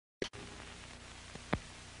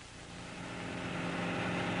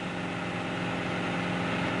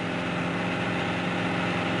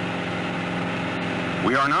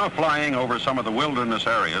We are now flying over some of the wilderness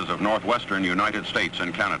areas of northwestern United States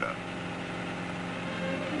and Canada.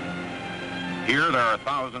 Here there are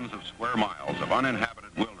thousands of square miles of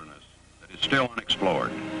uninhabited wilderness that is still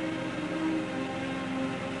unexplored.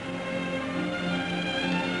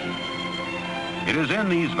 It is in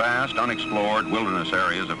these vast, unexplored wilderness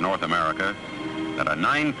areas of North America that a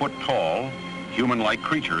 9-foot-tall, human-like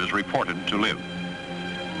creature is reported to live.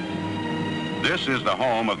 This is the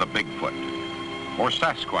home of the Bigfoot, or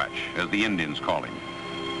Sasquatch, as the Indians call him.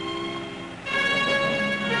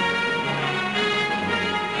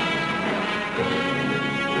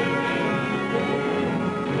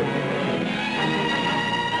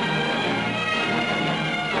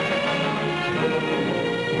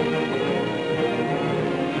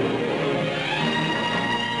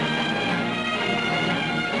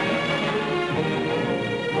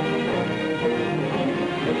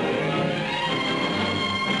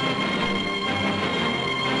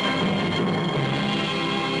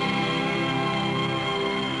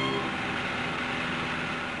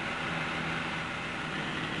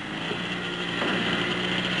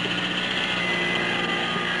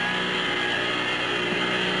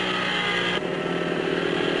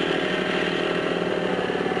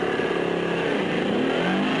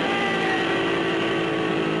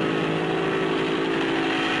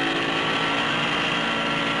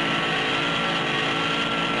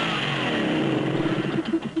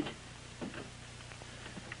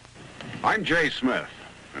 I'm Jay Smith,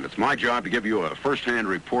 and it's my job to give you a first-hand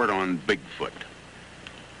report on Bigfoot.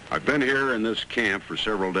 I've been here in this camp for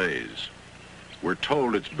several days. We're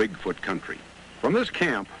told it's Bigfoot country. From this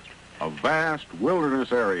camp, a vast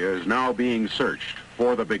wilderness area is now being searched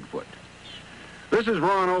for the Bigfoot. This is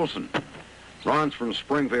Ron Olson. Ron's from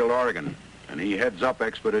Springfield, Oregon, and he heads up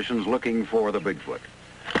expeditions looking for the Bigfoot.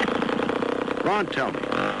 Ron, tell me,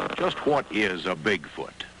 just what is a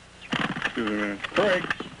Bigfoot? Excuse me a minute. Craig,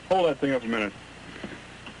 hold that thing up a minute.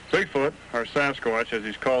 Bigfoot, or Sasquatch as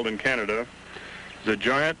he's called in Canada, is a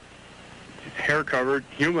giant, hair-covered,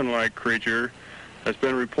 human-like creature that's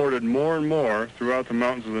been reported more and more throughout the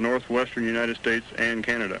mountains of the northwestern United States and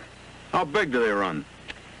Canada. How big do they run?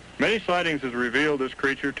 Many sightings has revealed this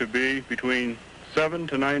creature to be between 7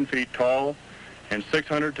 to 9 feet tall and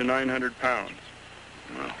 600 to 900 pounds.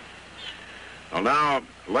 Well, now,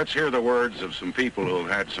 let's hear the words of some people who have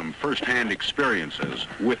had some first-hand experiences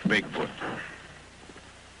with Bigfoot.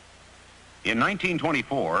 In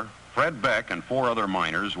 1924, Fred Beck and 4 other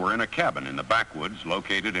miners were in a cabin in the backwoods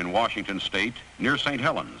located in Washington State near St.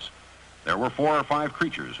 Helens. There were 4 or 5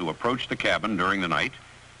 creatures who approached the cabin during the night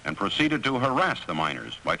and proceeded to harass the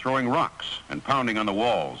miners by throwing rocks and pounding on the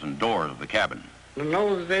walls and doors of the cabin. In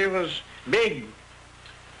those days was big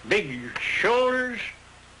shoulders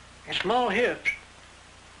and small hips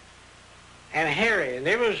and hairy.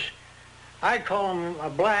 They was, I'd call them a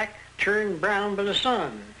black turned brown by the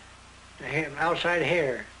sun, the outside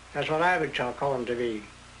hair. That's what I would call them to be.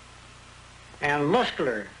 And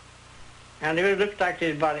muscular. And they looked like they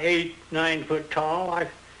was about 8, 9 foot tall. I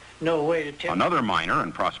no way to tell. Another miner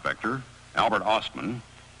and prospector, Albert Ostman,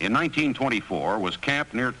 in 1924 was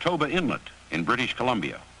camped near Toba Inlet in British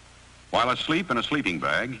Columbia. While asleep in a sleeping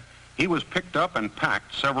bag, he was picked up and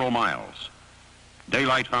packed several miles.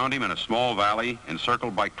 Daylight found him in a small valley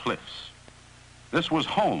encircled by cliffs. This was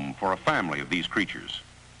home for a family of these creatures.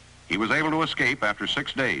 He was able to escape after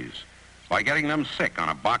 6 days by getting them sick on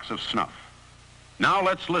a box of snuff. Now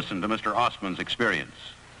let's listen to Mr. Ostman's experience.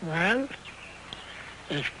 Well,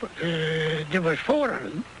 there was 4 of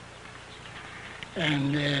them,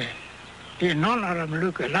 and none of them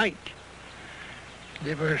look alike.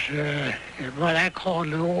 There was what I call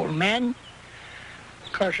the old man,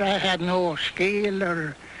 because I had no scale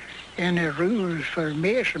or any rules for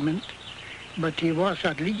measurement, but he was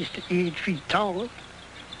at least 8 feet tall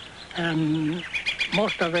and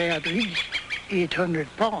must have weighed at least 800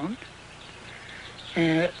 pounds.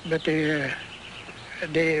 But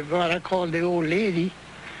what I call the old lady,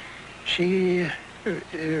 she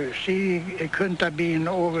couldn't have been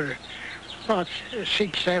over about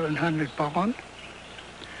 600-700 pounds.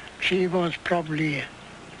 She was probably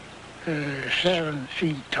 7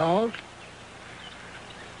 feet tall,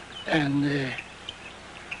 and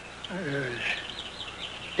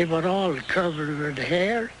they were all covered with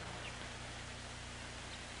hair.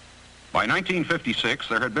 By 1956,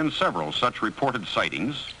 there had been several such reported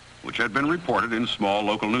sightings, which had been reported in small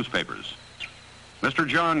local newspapers. Mr.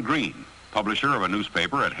 John Green, publisher of a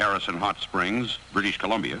newspaper at Harrison Hot Springs, British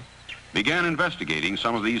Columbia, began investigating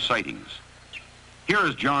some of these sightings. Here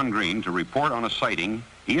is John Green to report on a sighting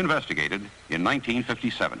he investigated in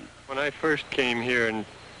 1957. When I first came here in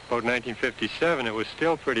about 1957, it was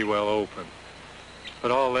still pretty well open.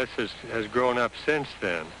 But all this has grown up since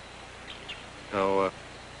then. Now,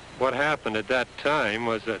 what happened at that time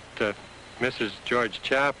was that Mrs. George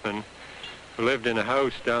Chapman, who lived in a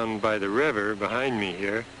house down by the river behind me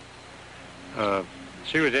here,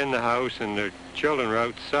 she was in the house and their children were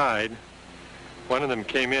outside. One of them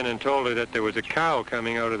came in and told her that there was a cow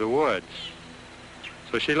coming out of the woods.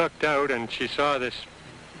 So she looked out and she saw this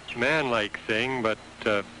man-like thing, but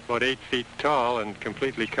about 8 feet tall and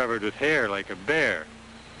completely covered with hair like a bear.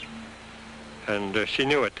 And she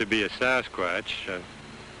knew it to be a Sasquatch.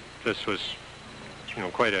 This was,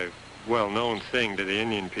 quite a well-known thing to the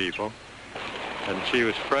Indian people. And she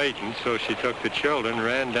was frightened, so she took the children,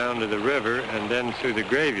 ran down to the river, and then through the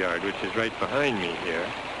graveyard, which is right behind me here,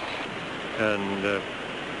 and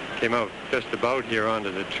came out just about here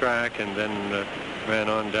onto the track, and then ran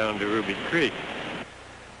on down to Ruby Creek.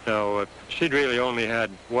 Now, she'd really only had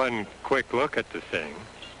one quick look at the thing,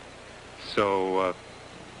 so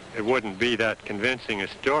it wouldn't be that convincing a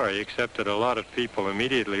story, except that a lot of people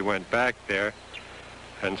immediately went back there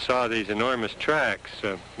and saw these enormous tracks.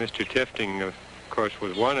 Mr. Tifting, of course,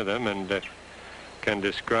 was one of them, and can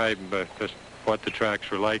describe just what the tracks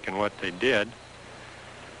were like and what they did.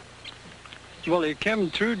 Well, he came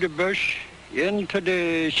through the bush into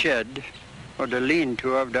the shed, or the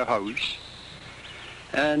lean-to of the house,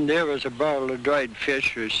 and there was a barrel of dried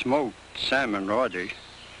fish or smoked salmon, rather.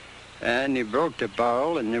 And he broke the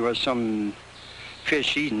barrel, and there was some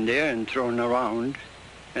fish eaten there and thrown around.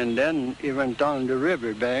 And then he went down the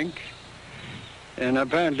riverbank and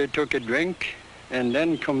apparently took a drink and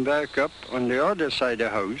then come back up on the other side of the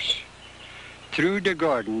house, through the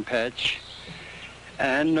garden patch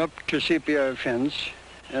and up to CPR fence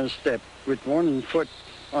and stepped with 1 foot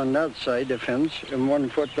on that side of the fence and 1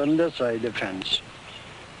 foot on this side of the fence.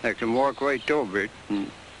 I can walk right over it.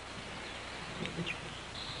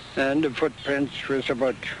 And the footprints was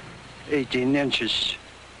about 18 inches,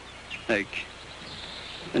 like.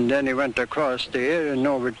 And then he went across there and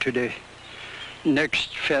over to the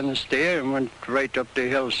next fence there and went right up the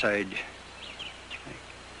hillside.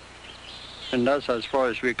 And that's as far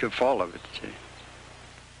as we could follow it.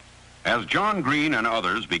 As John Green and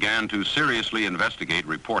others began to seriously investigate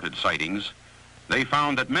reported sightings, they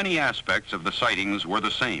found that many aspects of the sightings were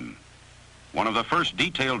the same. One of the first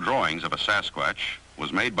detailed drawings of a Sasquatch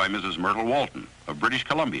was made by Mrs. Myrtle Walton of British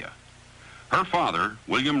Columbia. Her father,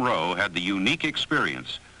 William Rowe, had the unique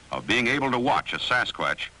experience of being able to watch a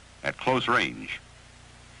Sasquatch at close range.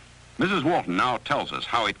 Mrs. Walton now tells us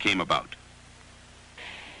how it came about.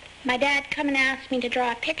 My dad come and asked me to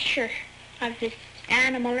draw a picture of this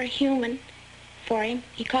animal or human for him.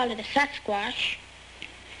 He called it a Sasquatch,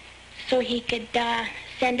 so he could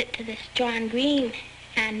send it to this John Green,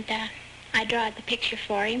 and I drawed the picture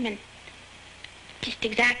for him, and just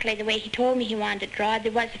exactly the way he told me he wanted it drawn.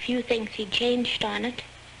 There was a few things he changed on it,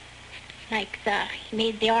 like he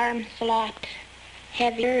made the arms a lot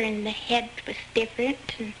heavier, and the head was different,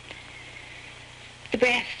 and the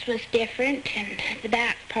breast was different, and the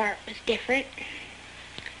back part was different.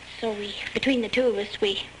 So between the two of us,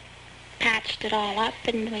 we patched it all up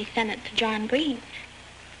and we sent it to John Green.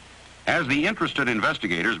 As the interested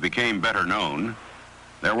investigators became better known,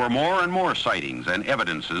 there were more and more sightings and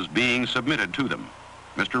evidences being submitted to them.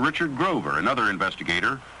 Mr. Richard Grover, another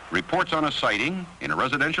investigator, reports on a sighting in a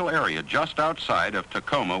residential area just outside of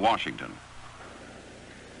Tacoma, Washington.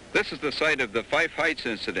 This is the site of the Fife Heights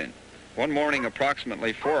incident. One morning,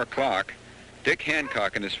 approximately 4 o'clock, Dick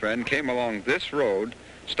Hancock and his friend came along this road,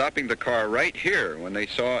 stopping the car right here when they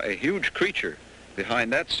saw a huge creature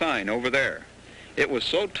behind that sign over there. It was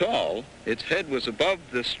so tall, its head was above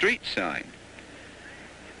the street sign.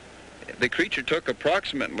 The creature took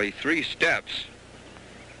approximately 3 steps,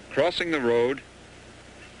 crossing the road.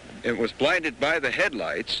 It was blinded by the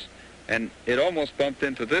headlights, and it almost bumped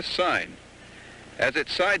into this sign. As it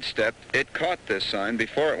sidestepped, it caught this sign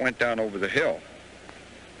before it went down over the hill.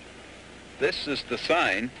 This is the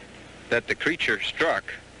sign that the creature struck,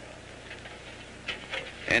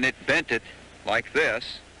 and it bent it like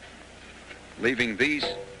this, leaving these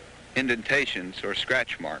indentations or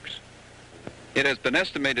scratch marks. It has been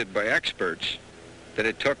estimated by experts that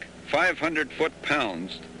it took 500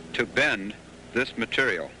 foot-pounds to bend this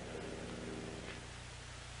material.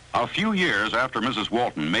 A few years after Mrs.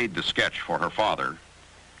 Walton made the sketch for her father,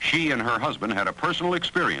 she and her husband had a personal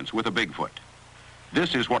experience with a Bigfoot.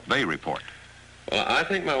 This is what they report. Well, I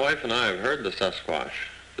think my wife and I have heard the Sasquatch.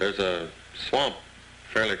 There's a swamp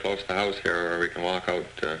fairly close to the house here where we can walk out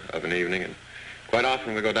of an evening, and quite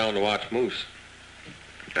often we go down to watch moose.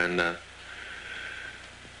 And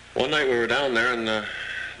one night we were down there, and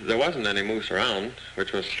there wasn't any moose around,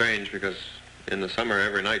 which was strange because in the summer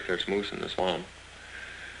every night there's moose in the swamp.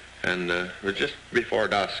 And it was just before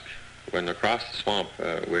dusk when across the swamp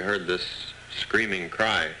we heard this screaming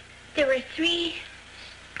cry. There were 3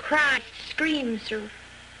 cries, screams, or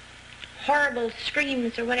horrible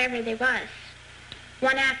screams, or whatever they was.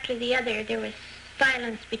 One after the other, there was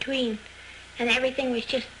silence between, and everything was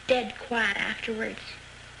just dead quiet afterwards.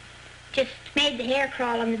 Just made the hair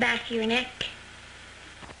crawl on the back of your neck.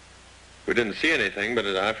 We didn't see anything, but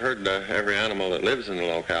I've heard every animal that lives in the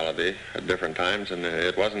locality at different times, and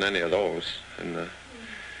it wasn't any of those. And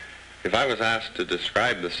if I was asked to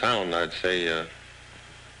describe the sound, I'd say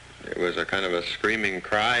it was a kind of a screaming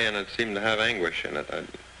cry, and it seemed to have anguish in it.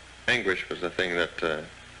 Anguish was the thing that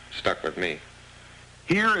stuck with me.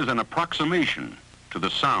 Here is an approximation to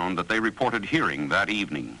the sound that they reported hearing that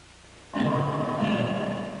evening.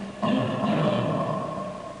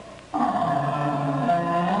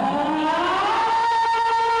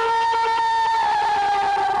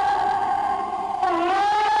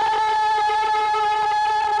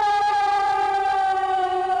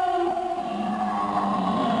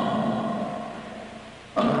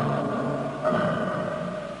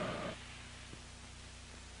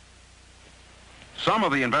 Some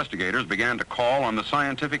of the investigators began to call on the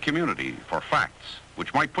scientific community for facts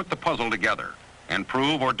which might put the puzzle together and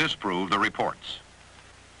prove or disprove the reports.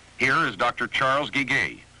 Here is Dr. Charles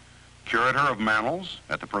Guiguet, curator of mammals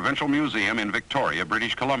at the Provincial Museum in Victoria,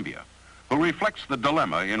 British Columbia, who reflects the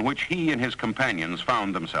dilemma in which he and his companions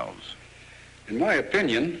found themselves. In my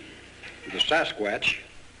opinion, the Sasquatch,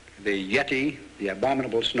 the Yeti, the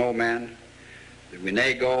abominable snowman, the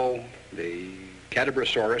Winnebago, the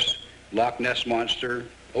Cadabrosaurus, Loch Ness Monster,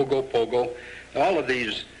 Ogopogo, all of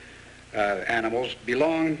these animals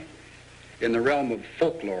belong in the realm of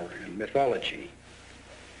folklore and mythology.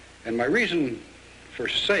 And my reason for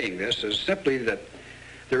saying this is simply that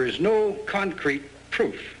there is no concrete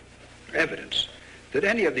proof, evidence, that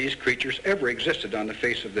any of these creatures ever existed on the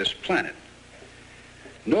face of this planet.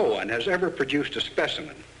 No one has ever produced a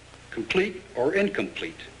specimen, complete or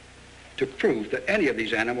incomplete, to prove that any of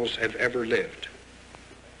these animals have ever lived.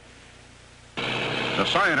 The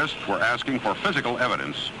scientists were asking for physical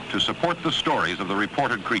evidence to support the stories of the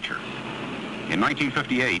reported creature. In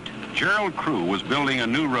 1958, Gerald Crew was building a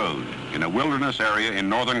new road in a wilderness area in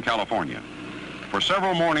Northern California. For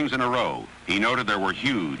several mornings in a row, he noted there were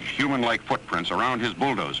huge, human-like footprints around his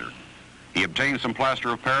bulldozer. He obtained some plaster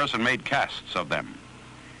of Paris and made casts of them.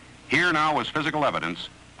 Here now was physical evidence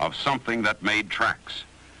of something that made tracks.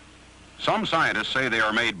 Some scientists say they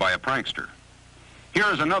are made by a prankster.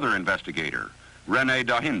 Here is another investigator, René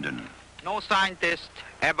Dahinden. No scientist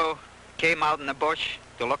ever came out in the bush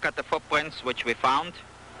to look at the footprints which we found.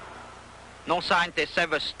 No scientists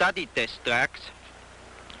ever studied these tracks.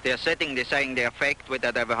 They're sitting there saying they're faked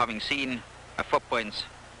without ever having seen footprints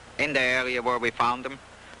in the area where we found them.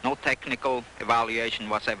 No technical evaluation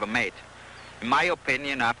was ever made. In my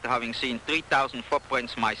opinion, after having seen 3,000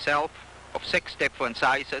 footprints myself of 6 different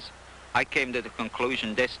sizes, I came to the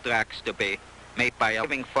conclusion this tracks to be made by a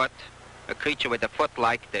living foot, a creature with a foot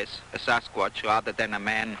like this, a Sasquatch, rather than a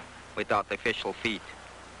man with artificial feet.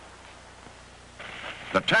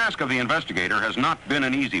 The task of the investigator has not been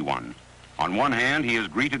an easy one. On one hand, he is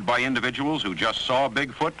greeted by individuals who just saw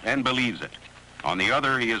Bigfoot and believes it. On the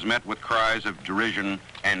other, he is met with cries of derision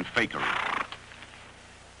and fakery.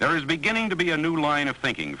 There is beginning to be a new line of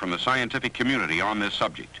thinking from the scientific community on this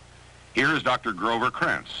subject. Here is Dr. Grover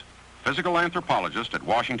Krantz, physical anthropologist at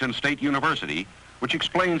Washington State University, which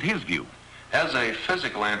explains his view. As a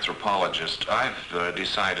physical anthropologist, I've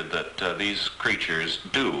decided that these creatures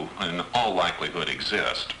do, in all likelihood,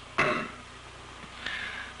 exist.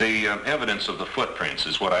 The evidence of the footprints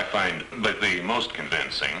is what I find the most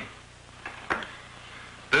convincing.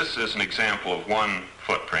 This is an example of one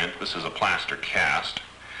footprint. This is a plaster cast,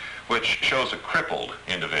 which shows a crippled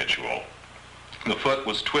individual. The foot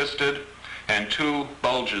was twisted, and 2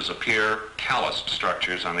 bulges appear, calloused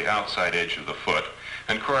structures on the outside edge of the foot,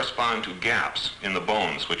 and correspond to gaps in the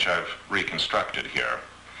bones which I've reconstructed here.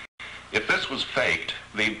 If this was faked,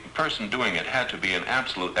 the person doing it had to be an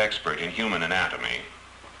absolute expert in human anatomy.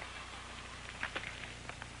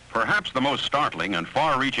 Perhaps the most startling and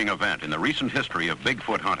far-reaching event in the recent history of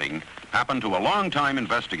Bigfoot hunting happened to a long-time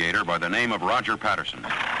investigator by the name of Roger Patterson.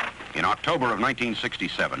 In October of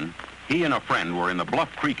 1967, he and a friend were in the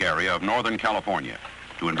Bluff Creek area of Northern California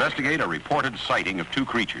to investigate a reported sighting of 2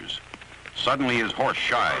 creatures. Suddenly his horse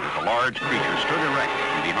shied as a large creature stood erect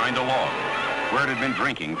from behind a log where it had been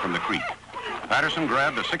drinking from the creek. Patterson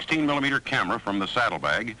grabbed a 16mm camera from the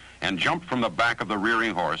saddlebag and jumped from the back of the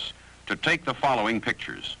rearing horse to take the following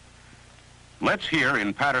pictures. Let's hear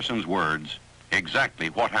in Patterson's words exactly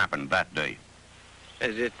what happened that day.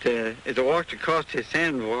 As I walked across the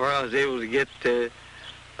sandbar, I was able to get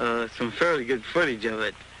some fairly good footage of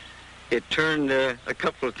it. It turned a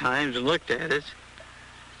couple of times and looked at us,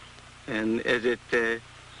 and as it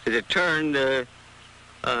turned,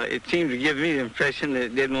 it seemed to give me the impression that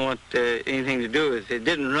it didn't want anything to do with us. It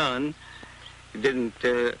didn't run, it didn't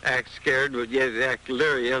act scared, but yet it acted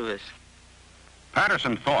leery of us.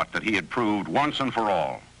 Patterson thought that he had proved once and for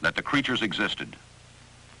all that the creatures existed,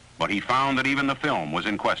 but he found that even the film was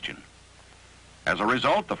in question. As a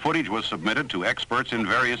result, the footage was submitted to experts in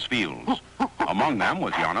various fields. Among them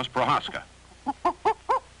was Janis Prohaska.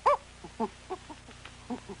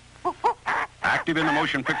 Active in the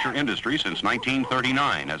motion picture industry since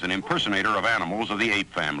 1939 as an impersonator of animals of the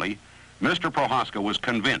ape family, Mr. Prohaska was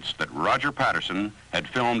convinced that Roger Patterson had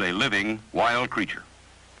filmed a living, wild creature.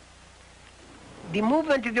 The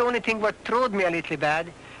movement is the only thing what throwed me a little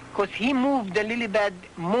bad, because he moved a little bit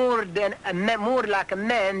more like a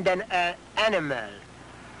man than an animal.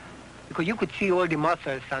 Because you could see all the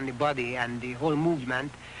muscles on the body and the whole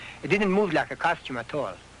movement. It didn't move like a costume at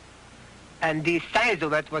all. And the size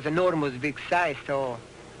of it was enormous big size, so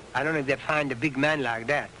I don't know if they find a big man like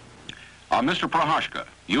that. Mr. Prohaska,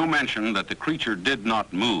 you mentioned that the creature did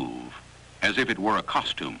not move, as if it were a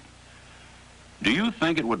costume. Do you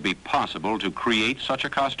think it would be possible to create such a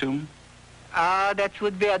costume? That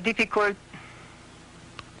would be a difficult...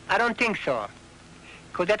 I don't think so.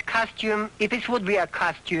 Because that costume, if it would be a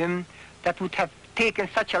costume, that would have taken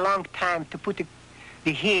such a long time to put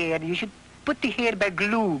the hair. You should put the hair by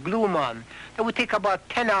glue them on. That would take about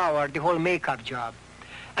 10 hours, the whole makeup job.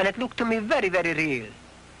 And it looked to me very, very real.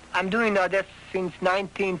 I'm doing this since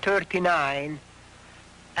 1939,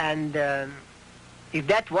 and if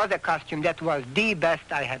that was a costume, that was the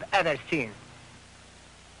best I have ever seen.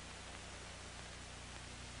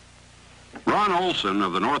 Ron Olson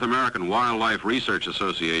of the North American Wildlife Research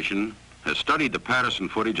Association has studied the Patterson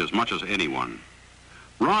footage as much as anyone.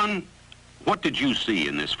 Ron, what did you see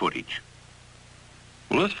in this footage?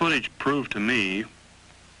 Well, this footage proved to me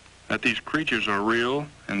that these creatures are real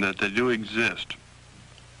and that they do exist.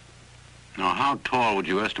 Now, how tall would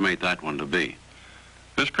you estimate that one to be?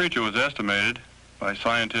 This creature was estimated by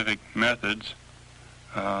scientific methods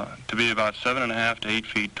to be about 7.5 to 8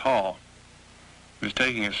 feet tall. He was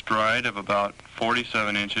taking a stride of about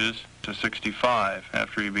 47 inches to 65.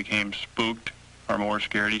 After he became spooked or more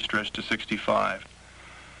scared, he stretched to 65.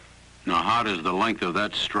 Now, how does the length of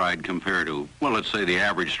that stride compare to, well, let's say the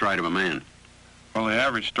average stride of a man? Well, the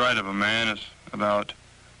average stride of a man is about,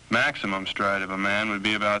 maximum stride of a man would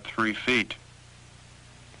be about 3 feet.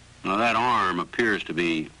 Now, that arm appears to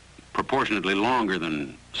be proportionately longer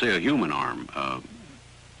than, say, a human arm.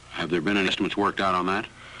 Have there been any estimates worked out on that?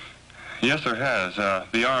 Yes, there has.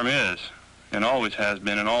 The arm is, and always has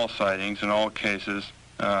been in all sightings, in all cases,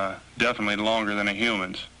 definitely longer than a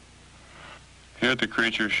human's. Here the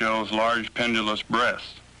creature shows large pendulous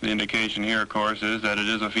breasts. The indication here, of course, is that it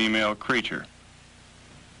is a female creature.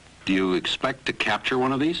 Do you expect to capture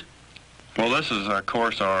one of these? Well, this is, of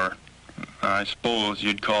course, I suppose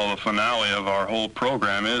you'd call the finale of our whole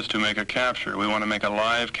program is to make a capture. We want to make a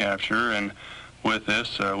live capture, and with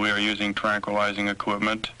this, we are using tranquilizing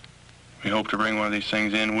equipment. We hope to bring one of these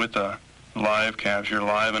things in with a live capture,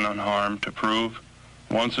 live and unharmed, to prove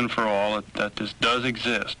once and for all that this does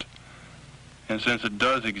exist. And since it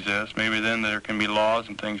does exist, maybe then there can be laws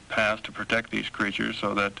and things passed to protect these creatures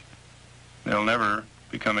so that they'll never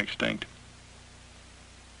become extinct.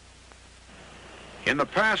 In the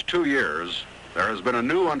past 2 years, there has been a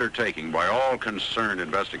new undertaking by all concerned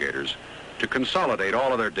investigators to consolidate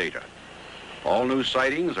all of their data. All new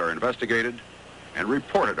sightings are investigated and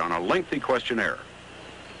reported on a lengthy questionnaire.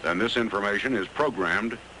 Then this information is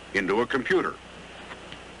programmed into a computer.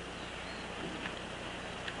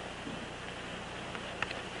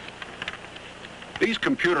 These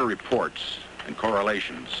computer reports and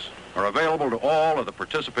correlations are available to all of the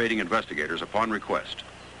participating investigators upon request.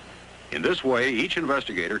 In this way, each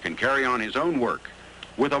investigator can carry on his own work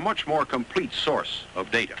with a much more complete source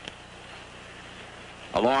of data.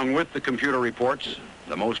 Along with the computer reports,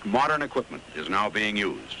 the most modern equipment is now being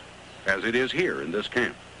used, as it is here in this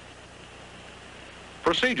camp.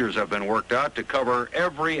 Procedures have been worked out to cover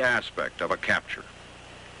every aspect of a capture.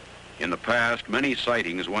 In the past, many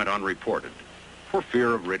sightings went unreported for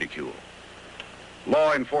fear of ridicule.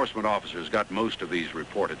 Law enforcement officers got most of these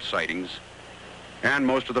reported sightings, and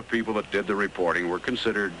most of the people that did the reporting were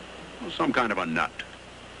considered some kind of a nut.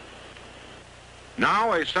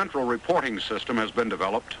 Now a central reporting system has been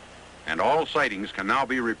developed, and all sightings can now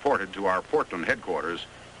be reported to our Portland headquarters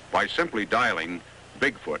by simply dialing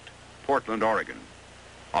Bigfoot, Portland, Oregon.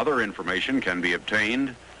 Other information can be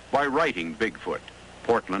obtained by writing Bigfoot,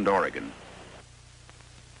 Portland, Oregon.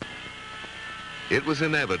 It was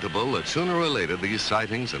inevitable that sooner or later these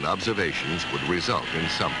sightings and observations would result in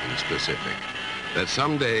something specific. That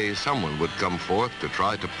someday someone would come forth to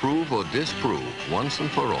try to prove or disprove once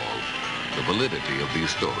and for all the validity of these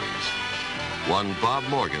stories. One Bob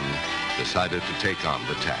Morgan decided to take on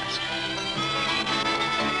the task.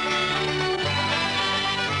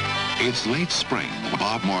 It's late spring when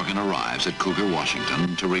Bob Morgan arrives at Cougar,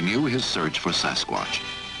 Washington to renew his search for Sasquatch.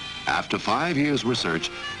 After 5 years'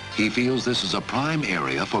 research, he feels this is a prime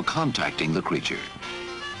area for contacting the creature.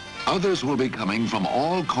 Others will be coming from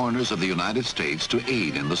all corners of the United States to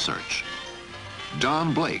aid in the search.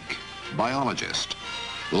 Don Blake, biologist.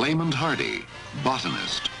 Lamont Hardy,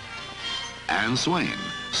 botanist. Anne Swain,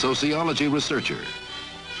 sociology researcher.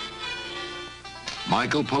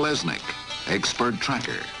 Michael Polesnik, expert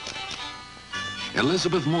tracker.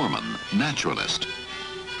 Elizabeth Moorman, naturalist.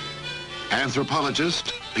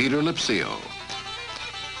 Anthropologist Peter Lipsio.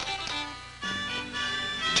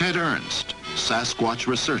 Ted Ernst, Sasquatch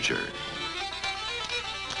researcher.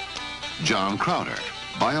 John Crowder,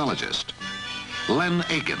 biologist. Len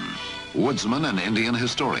Aiken, woodsman and Indian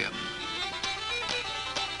historian.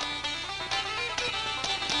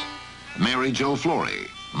 Mary Jo Flory,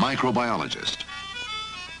 microbiologist.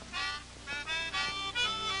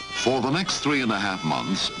 For the next 3.5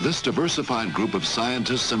 months, this diversified group of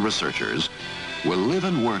scientists and researchers will live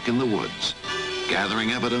and work in the woods,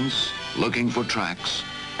 gathering evidence, looking for tracks,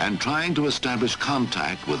 and trying to establish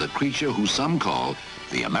contact with a creature who some call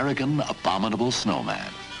the American abominable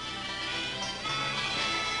snowman.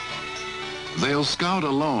 They'll scout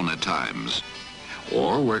alone at times,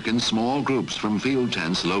 or work in small groups from field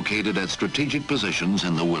tents located at strategic positions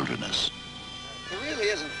in the wilderness.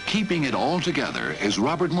 Keeping it all together is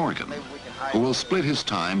Robert Morgan, who will split his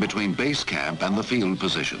time between base camp and the field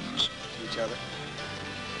positions.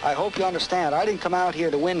 I hope you understand, I didn't come out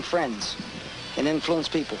here to win friends and influence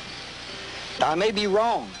people. I may be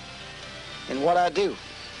wrong in what I do,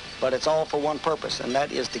 but it's all for one purpose, and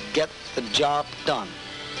that is to get the job done.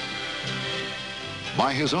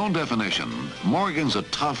 By his own definition, Morgan's a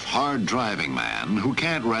tough, hard-driving man who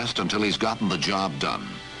can't rest until he's gotten the job done.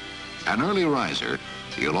 An early riser,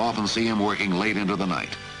 you'll often see him working late into the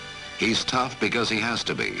night. He's tough because he has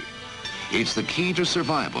to be. It's the key to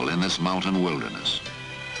survival in this mountain wilderness.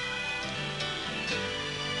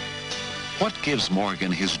 What gives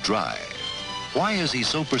Morgan his drive? Why is he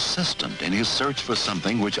so persistent in his search for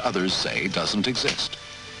something which others say doesn't exist?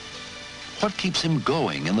 What keeps him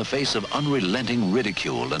going in the face of unrelenting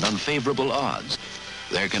ridicule and unfavorable odds?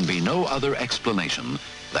 There can be no other explanation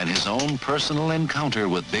than his own personal encounter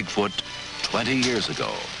with Bigfoot 20 years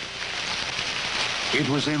ago. It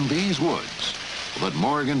was in these woods that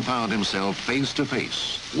Morgan found himself face to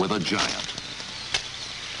face with a giant.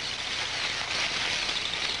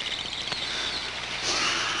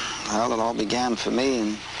 Well, it all began for me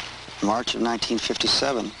in March of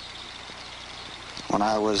 1957 when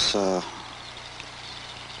I was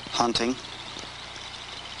hunting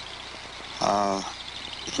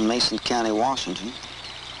in Mason County, Washington.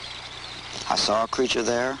 I saw a creature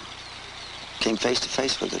there, came face to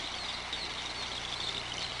face with it.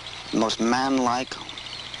 The most man-like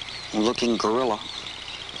looking gorilla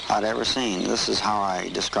I'd ever seen. This is how I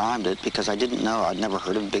described it, because I didn't know. I'd never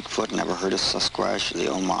heard of Bigfoot, never heard of Sasquatch, the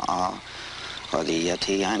Omaha, or the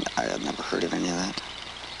Yeti. I had never heard of any of that.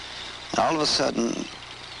 And all of a sudden,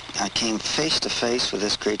 I came face to face with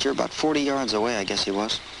this creature, about 40 yards away, I guess he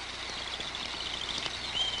was.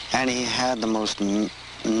 And he had the most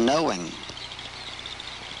knowing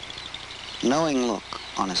look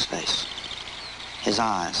on his face. His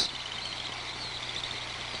eyes.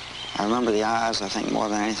 I remember the eyes, I think, more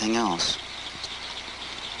than anything else.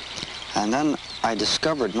 And then I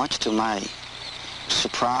discovered, much to my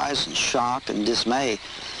surprise and shock and dismay,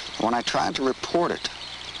 when I tried to report it,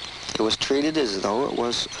 it was treated as though it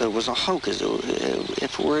was a hoax, as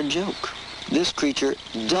if it were a joke. This creature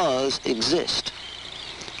does exist.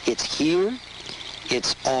 It's here.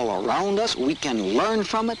 It's all around us. We can learn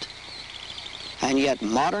from it. And yet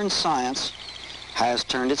modern science has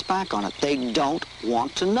turned its back on it. They don't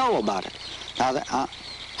want to know about it. Now, that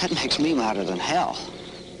makes me madder than hell.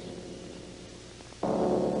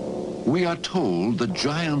 We are told that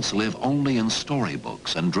giants live only in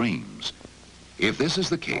storybooks and dreams. If this is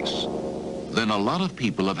the case, then a lot of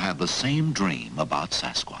people have had the same dream about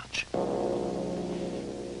Sasquatch.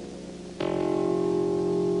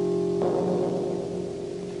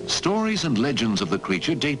 Stories and legends of the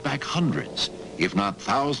creature date back hundreds, if not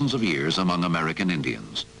thousands of years among American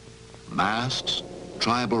Indians. Masks,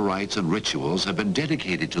 tribal rites, and rituals have been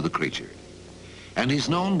dedicated to the creature. And he's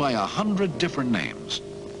known by 100 different names: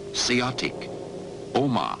 Siatik,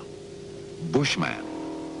 Oma, Bushman,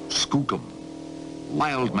 Skookum,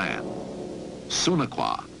 Wild Man,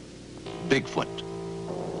 Sunakwa, Bigfoot.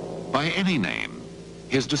 By any name,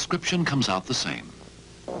 his description comes out the same.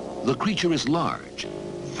 The creature is large,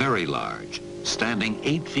 very large, standing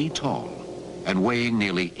 8 feet tall and weighing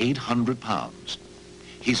nearly 800 pounds.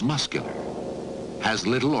 He's muscular, has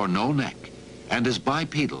little or no neck, and is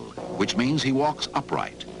bipedal, which means he walks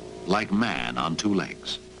upright, like man on 2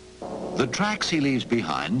 legs. The tracks he leaves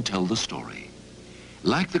behind tell the story.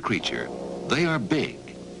 Like the creature, they are big,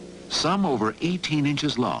 some over 18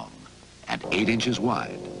 inches long and 8 inches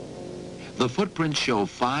wide. The footprints show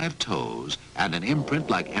 5 toes and an imprint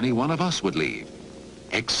like any one of us would leave,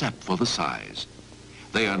 except for the size.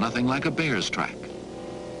 They are nothing like a bear's track.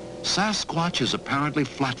 Sasquatch is apparently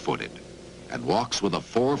flat-footed and walks with a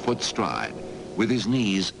 4-foot stride, with his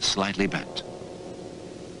knees slightly bent.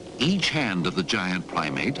 Each hand of the giant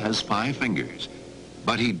primate has 5 fingers,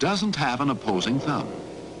 but he doesn't have an opposing thumb,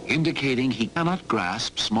 indicating he cannot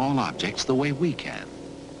grasp small objects the way we can.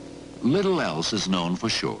 Little else is known for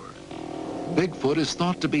sure. Bigfoot is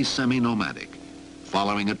thought to be semi-nomadic,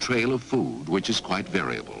 following a trail of food which is quite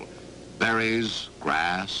variable. Berries,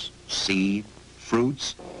 grass, seed,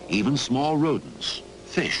 fruits, even small rodents,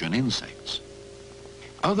 fish and insects.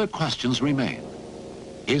 Other questions remain.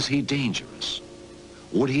 Is he dangerous?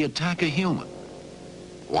 Would he attack a human?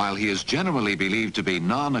 While he is generally believed to be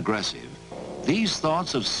non-aggressive, these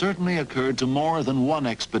thoughts have certainly occurred to more than one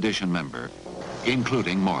expedition member,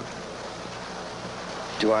 including Morgan.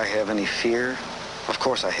 Do I have any fear? Of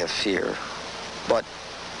course I have fear. But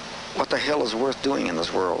what the hell is worth doing in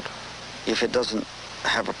this world if it doesn't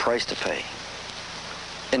have a price to pay?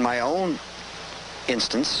 In my own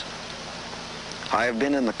instance, I have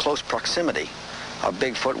been in the close proximity of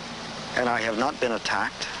Bigfoot, and I have not been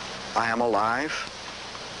attacked. I am alive.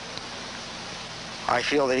 I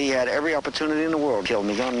feel that he had every opportunity in the world to kill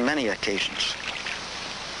me on many occasions,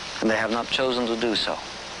 and they have not chosen to do so.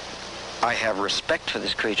 I have respect for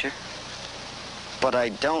this creature, but I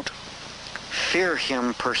don't fear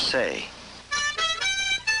him per se.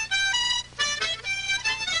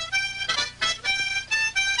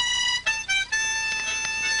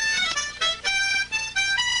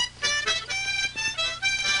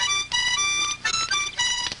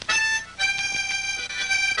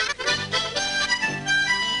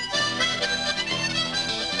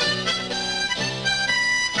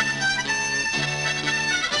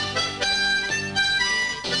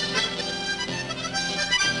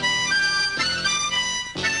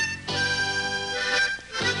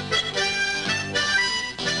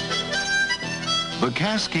 The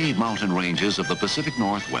Cascade Mountain ranges of the Pacific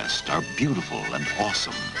Northwest are beautiful and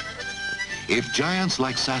awesome. If giants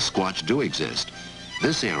like Sasquatch do exist,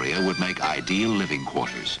 this area would make ideal living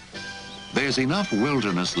quarters. There's enough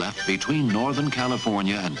wilderness left between Northern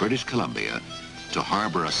California and British Columbia to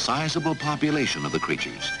harbor a sizable population of the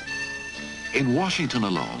creatures. In Washington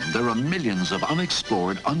alone, there are millions of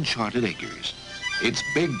unexplored, uncharted acres. It's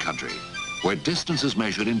big country, where distance is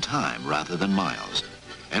measured in time rather than miles,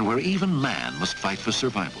 and where even man must fight for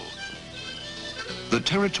survival. The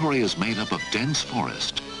territory is made up of dense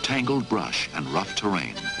forest, tangled brush, and rough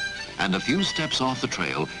terrain. And a few steps off the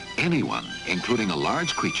trail, anyone, including a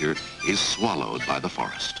large creature, is swallowed by the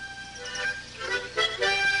forest.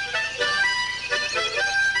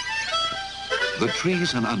 The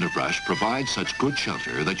trees and underbrush provide such good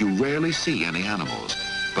shelter that you rarely see any animals.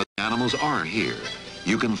 But the animals are here.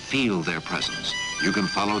 You can feel their presence. You can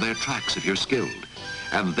follow their tracks if you're skilled.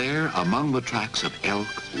 And there, among the tracks of elk,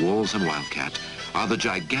 wolves, and wildcat, are the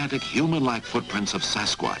gigantic human-like footprints of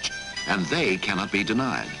Sasquatch, and they cannot be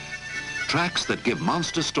denied. Tracks that give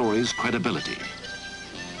monster stories credibility.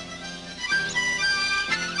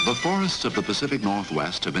 The forests of the Pacific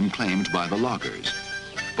Northwest have been claimed by the loggers,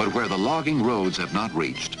 but where the logging roads have not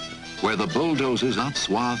reached, where the bulldozers not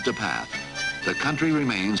swathed a path, the country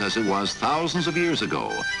remains as it was thousands of years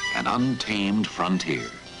ago, an untamed frontier.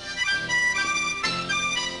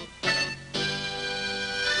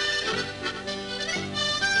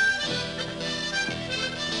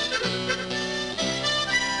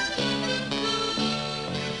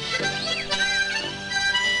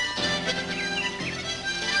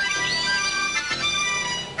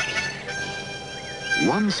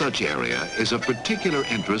 One such area is of particular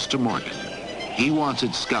interest to Morgan. He wants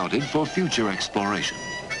it scouted for future exploration.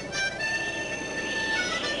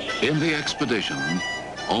 In the expedition,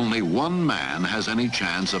 Only one man has any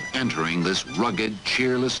chance of entering this rugged,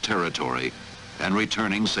 cheerless territory and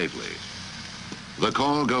returning safely. The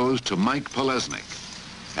call goes to Mike Polesnik,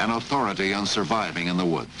 an authority on surviving in the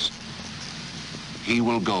woods. He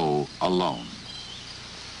will go alone.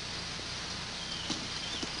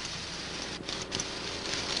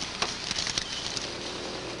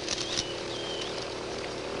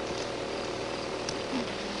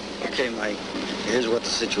 Okay, Mike, here's what the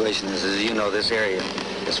situation is. As you know, this area,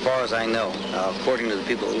 as far as I know, according to the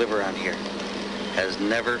people that live around here, has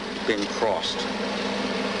never been crossed.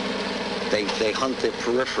 They hunt the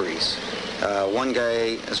peripheries. One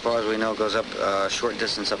guy, as far as we know, goes up a short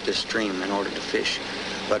distance up this stream in order to fish,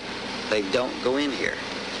 but they don't go in here.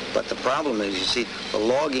 But the problem is, you see, the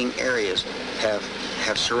logging areas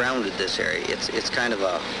have surrounded this area. It's kind of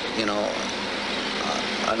a, you know,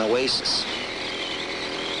 an oasis.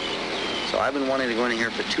 So I've been wanting to go in here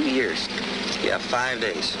for 2 years. Yeah, 5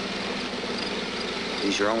 days.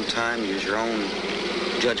 Use your own time, use your own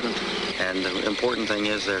judgment. And the important thing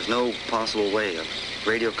is there's no possible way of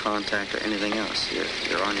radio contact or anything else.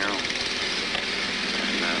 You're on your own.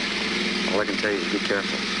 And all I can tell you is be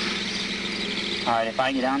careful. All right, if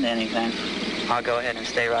I get onto anything, I'll go ahead and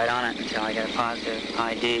stay right on it until I get a positive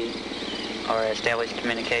ID or establish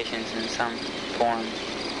communications in some form.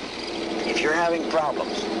 If you're having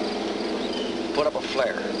problems, put up a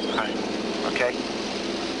flare. All right. Okay?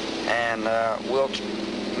 And we'll,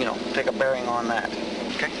 you know, take a bearing on that.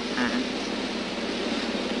 Okay? Mm-hmm.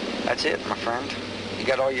 That's it, my friend. You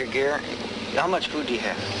got all your gear? How much food do you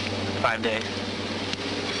have? 5 days.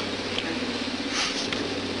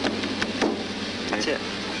 That's it.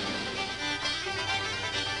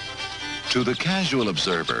 To the casual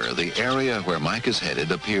observer, the area where Mike is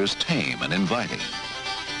headed appears tame and inviting.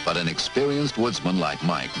 But an experienced woodsman like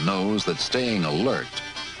Mike knows that staying alert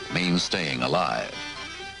means staying alive.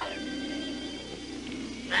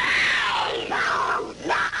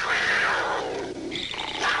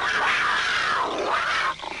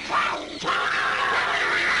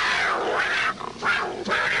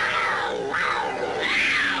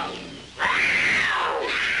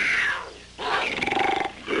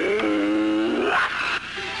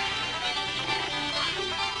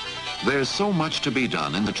 There's so much to be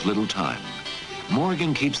done in such little time.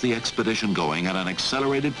 Morgan keeps the expedition going at an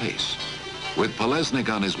accelerated pace. With Polesnik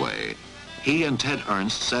on his way, he and Ted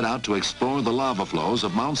Ernst set out to explore the lava flows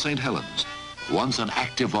of Mount St. Helens, once an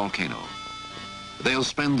active volcano. They'll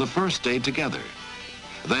spend the first day together.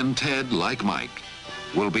 Then Ted, like Mike,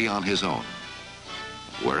 will be on his own.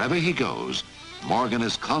 Wherever he goes, Morgan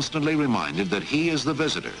is constantly reminded that he is the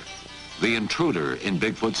visitor, the intruder in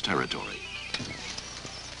Bigfoot's territory.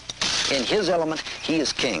 In his element, he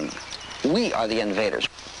is king. We are the invaders.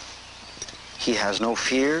 He has no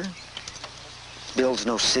fear, builds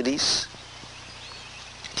no cities.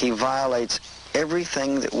 He violates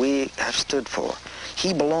everything that we have stood for.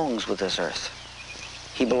 He belongs with this earth.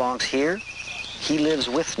 He belongs here. He lives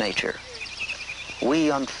with nature.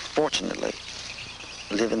 We, unfortunately,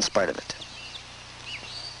 live in spite of it.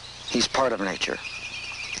 He's part of nature.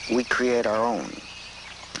 We create our own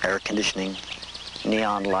air conditioning,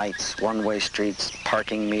 neon lights, one-way streets,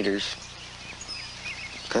 parking meters.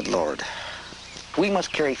 Good Lord. We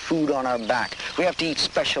must carry food on our back. We have to eat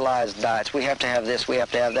specialized diets. We have to have this, we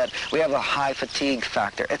have to have that. We have a high fatigue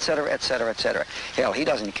factor, etc., etc., etc. Hell, he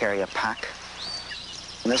doesn't carry a pack.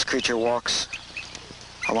 And this creature walks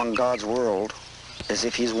among God's world as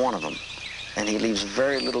if he's one of them. And he leaves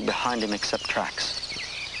very little behind him except tracks.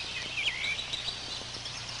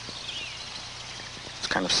 It's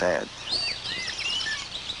kind of sad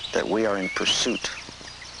that we are in pursuit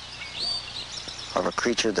of a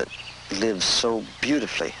creature that lives so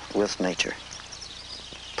beautifully with nature.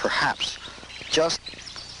 Perhaps, just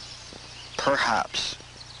perhaps,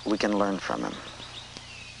 we can learn from him.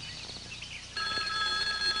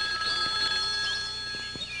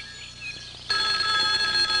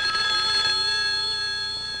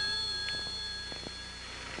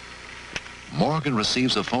 Morgan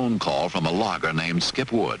receives a phone call from a logger named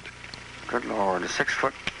Skip Wood. Good Lord, a 6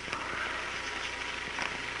 foot.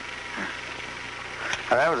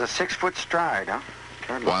 That was a 6 foot stride, huh?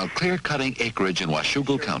 While clear-cutting acreage in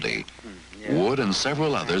Washougal County, Wood and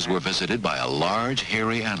several others were visited by a large,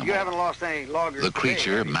 hairy animal. You haven't lost any loggers. The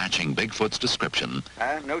creature, matching Bigfoot's description,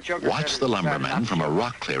 no watched the lumbermen from a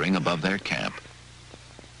rock clearing above their camp.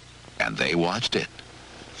 And they watched it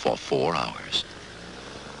for 4 hours.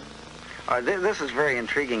 This is very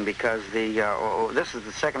intriguing because this is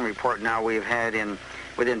the second report now we've had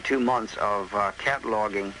within 2 months of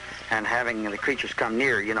cataloging and having the creatures come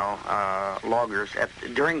near, loggers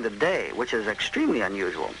during the day, which is extremely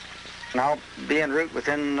unusual. And I'll be en route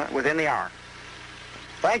within the hour.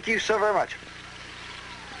 Thank you so very much.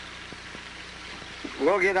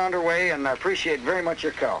 We'll get underway, and I appreciate very much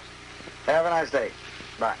your call. Have a nice day.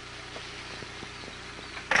 Bye.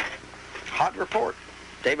 Hot report.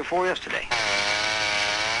 Day before yesterday.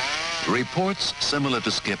 Reports similar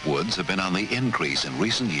to Skip Wood's have been on the increase in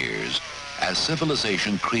recent years as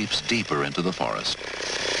civilization creeps deeper into the forest.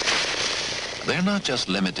 They're not just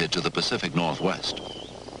limited to the Pacific Northwest.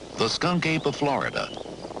 The skunk ape of Florida,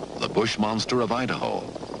 the bush monster of Idaho,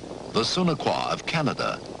 the Sunaquah of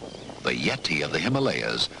Canada, the Yeti of the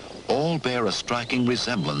Himalayas, all bear a striking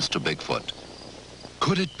resemblance to Bigfoot.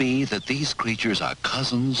 Could it be that these creatures are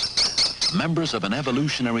cousins, members of an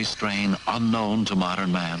evolutionary strain unknown to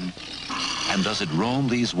modern man? And does it roam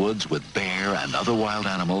these woods with bear and other wild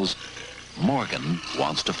animals? Morgan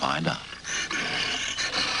wants to find out.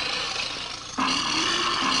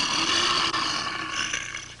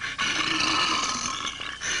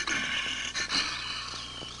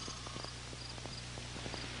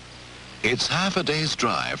 It's half a day's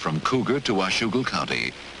drive from Cougar to Washougal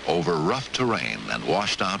County over rough terrain and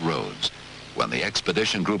washed-out roads. When the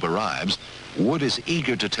expedition group arrives, Wood is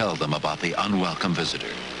eager to tell them about the unwelcome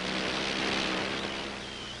visitor.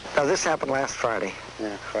 Now, this happened last Friday.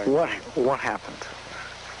 Yeah, Friday. What happened?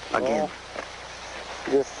 Again? Well,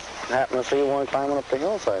 just happened to see one climbing up the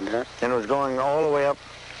hillside there. And it was going all the way up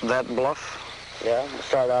that bluff? Yeah, it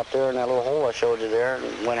started out there in that little hole I showed you there,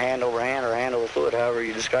 and went hand over hand or hand over foot, however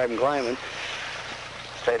you describe him climbing.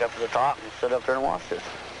 Stayed up at the top and stood up there and watched it.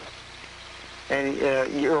 And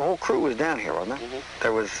your whole crew was down here, wasn't it? Mm-hmm.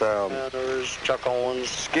 There was... there was Chuck Owens.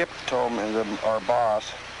 Skip told me, our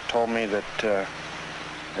boss told me that,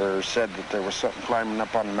 or said that there was something climbing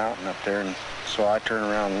up on the mountain up there, and so I turned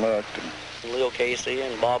around and looked. And Lil Casey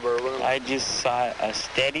and Bob Irwin. I just saw a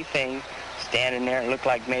steady thing standing there. It looked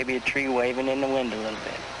like maybe a tree waving in the wind a little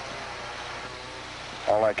bit.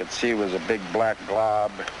 All I could see was a big black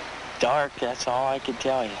glob. Dark, that's all I could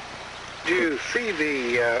tell you. Do you see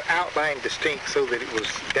the outline distinct so that it was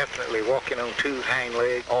definitely walking on two hind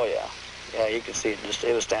legs? Oh, yeah. Yeah, you could see it.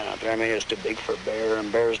 It was standing out there. I mean, it was too big for a bear,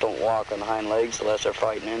 and bears don't walk on hind legs unless they're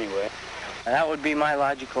fighting anyway. That would be my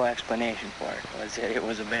logical explanation for it, was that it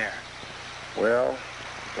was a bear. Well,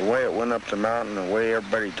 the way it went up the mountain, the way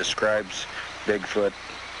everybody describes Bigfoot,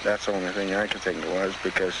 that's the only thing I could think it was,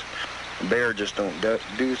 because a bear just don't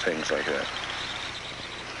do things like that.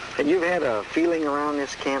 And you've had a feeling around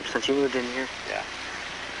this camp since you moved in here? Yeah.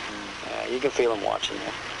 You can feel them watching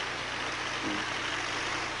you.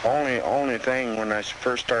 Only thing, when I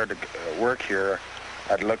first started to work here,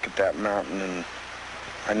 I'd look at that mountain and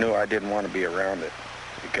I knew I didn't want to be around it,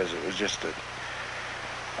 because it was just that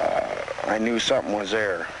I knew something was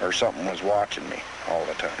there, or something was watching me all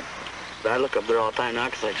the time. I look up there all the time now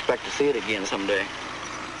because I expect to see it again someday.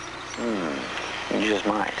 You just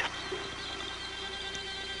might.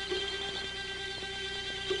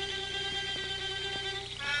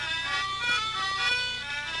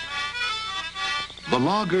 The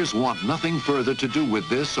loggers want nothing further to do with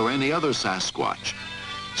this or any other Sasquatch.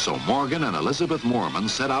 So Morgan and Elizabeth Moorman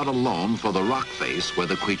set out alone for the rock face where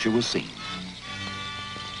the creature was seen.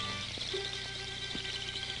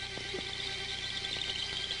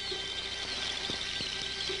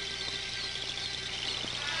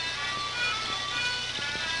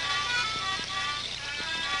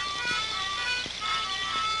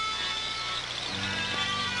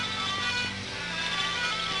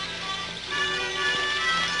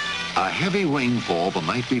 A heavy rainfall the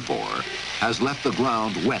night before has left the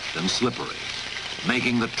ground wet and slippery,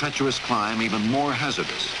 making the treacherous climb even more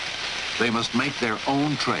hazardous. They must make their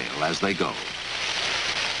own trail as they go.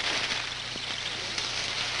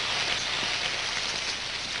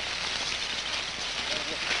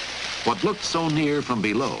 What looked so near from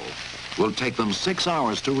below will take them 6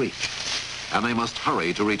 hours to reach, and they must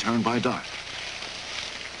hurry to return by dark.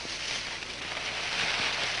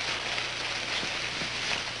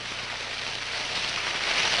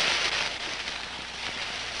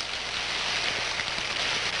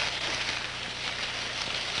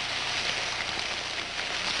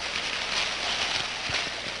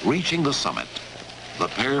 Reaching the summit, the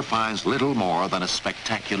pair finds little more than a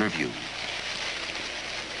spectacular view.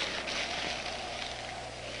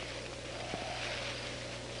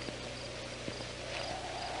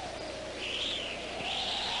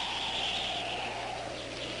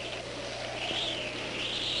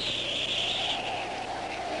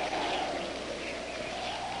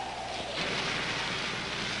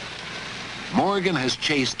 Morgan has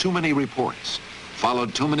chased too many reports,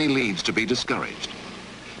 followed too many leads to be discouraged.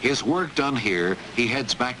 His work done here, he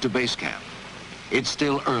heads back to base camp. It's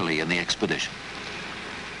still early in the expedition.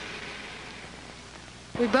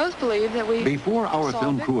 We both believe that we... Before our saw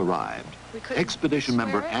film Bigfoot. crew arrived, We couldn't expedition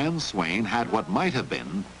member swear it. Ann Swain had what might have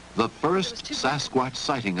been the first Sasquatch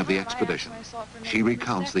sighting of the expedition. She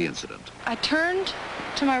recounts the incident. I turned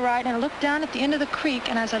to my right and I looked down at the end of the creek,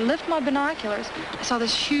 and as I lifted my binoculars, I saw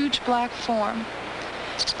this huge black form.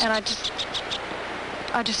 And I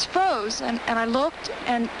just froze, and I looked,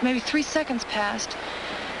 and maybe 3 seconds passed.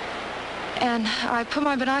 And I put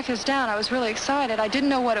my binoculars down. I was really excited. I didn't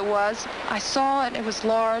know what it was. I saw it. It was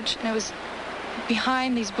large, and it was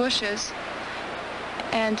behind these bushes.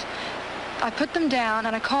 And I put them down,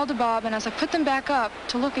 and I called to Bob, and as I put them back up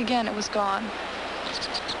to look again, it was gone.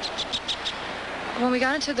 When we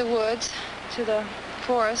got into the woods, to the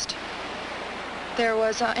forest, there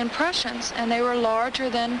was impressions, and they were larger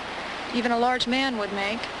than even a large man would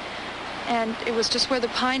make. And it was just where the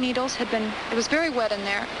pine needles had been, it was very wet in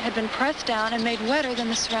there, had been pressed down and made wetter than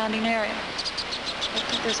the surrounding area.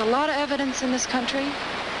 There's a lot of evidence in this country.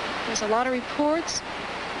 There's a lot of reports.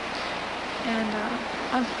 And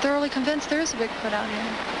I'm thoroughly convinced there is a Bigfoot out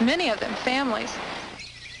here. Many of them, families.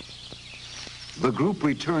 The group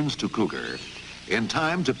returns to Cougar in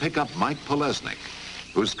time to pick up Mike Polesnik,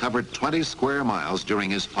 who's covered 20 square miles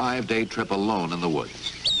during his 5-day trip alone in the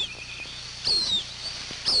woods.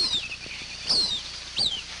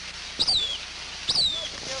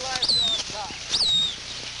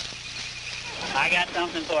 I got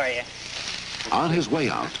something for you. On his way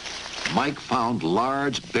out, Mike found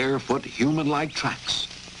large, barefoot, human-like tracks.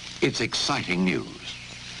 It's exciting news.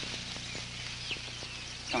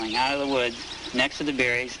 Coming out of the woods, next to the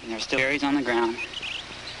berries, and there's still berries on the ground.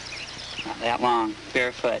 Not that long,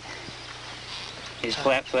 barefoot. He's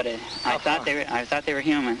flat-footed. I thought they were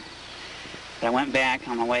human, but I went back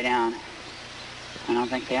on my way down. I don't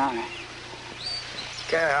think they are.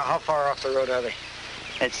 Okay, how far off the road are they?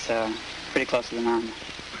 It's pretty close to the mountain.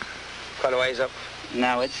 Quite a ways up.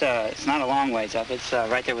 No, it's not a long ways up. It's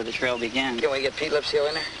right there where the trail begins. Can we get Pete Lipscomb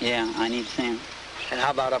in there? Yeah, I need to see him. And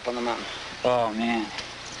how about up on the mountain? Oh, man.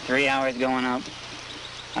 3 hours going up.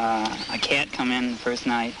 A cat come in the first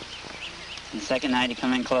night. The second night he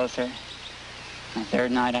come in closer. The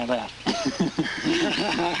third night I left.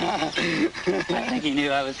 I think he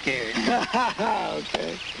knew I was scared.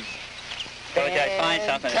 Okay. But I find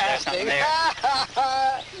something, if there's something there.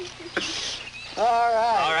 All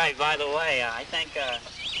right. All right, by the way, I think...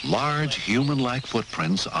 Large human-like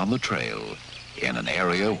footprints on the trail in an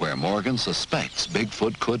area where Morgan suspects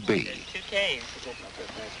Bigfoot could be. 2 caves.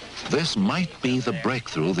 This might be the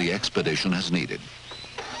breakthrough the expedition has needed.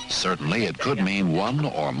 Certainly, it could mean one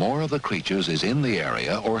or more of the creatures is in the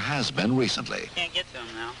area or has been recently. Can't get to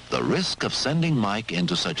him now. The risk of sending Mike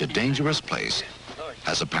into such a dangerous place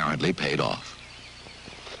has apparently paid off.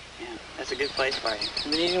 Yeah, that's a good place for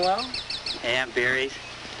you. Been eating well? Yeah, berries,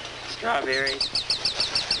 strawberries.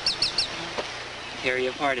 Tear you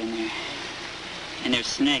apart in there. And there's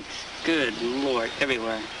snakes. Good Lord,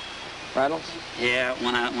 everywhere. Rattles? Yeah,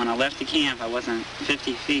 when I left the camp, I wasn't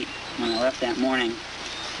 50 feet when I left that morning,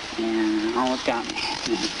 and almost got me.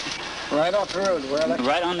 Right off the road, where are they?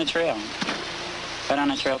 Right on the trail. Right on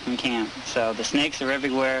the trail from camp. So the snakes are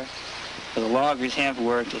everywhere. The loggers have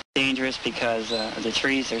worked. It's dangerous because the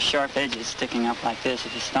trees are sharp edges sticking up like this.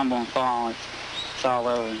 If you stumble and fall, it's all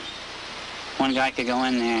over. One guy could go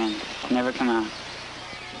in there and never come out.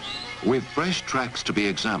 With fresh tracks to be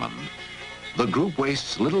examined, the group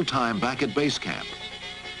wastes little time back at base camp.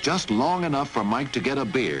 Just long enough for Mike to get a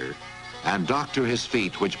beer and doctor his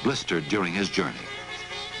feet, which blistered during his journey.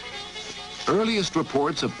 Earliest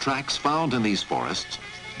reports of tracks found in these forests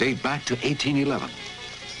date back to 1811.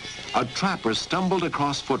 A trapper stumbled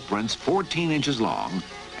across footprints 14 inches long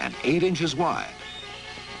and 8 inches wide.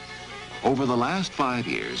 Over the last 5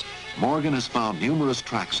 years, Morgan has found numerous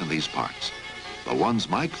tracks in these parts. The ones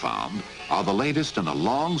Mike found are the latest in a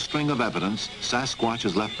long string of evidence Sasquatch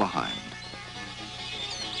has left behind.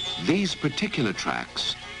 These particular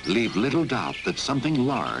tracks leave little doubt that something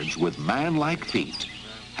large with man-like feet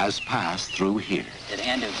has passed through here. It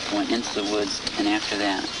had to have went into the woods, and after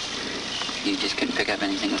that, you just couldn't pick up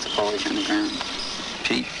anything with the foliage on the ground.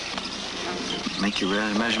 Pete, make your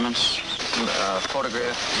measurements,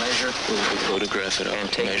 photograph, measure. We'll photograph it up,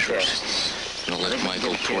 and take measures. And I'll let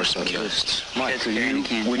Michael pour some casts. Mike, would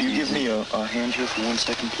you give me a hand here for 1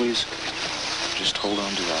 second, please? Just hold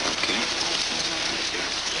on to that, okay?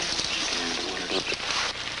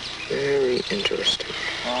 Very interesting.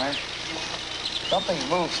 All right. Something's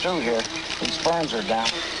moved through here. These ferns are down.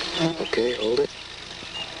 Okay, hold it.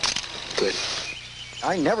 Good.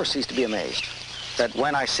 I never cease to be amazed that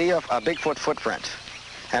when I see a Bigfoot footprint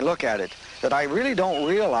and look at it, that I really don't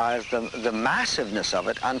realize the massiveness of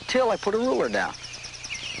it until I put a ruler down.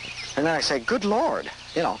 And then I say, good Lord,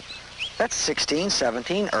 you know, that's 16,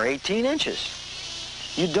 17, or 18 inches.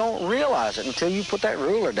 You don't realize it until you put that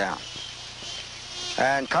ruler down.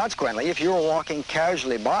 And consequently, if you were walking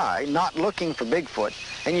casually by, not looking for Bigfoot,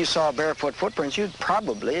 and you saw barefoot footprints, you'd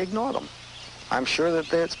probably ignore them. I'm sure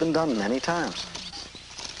that it's been done many times.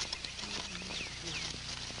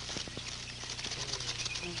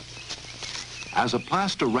 As a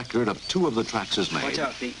plaster record of 2 of the tracks is made,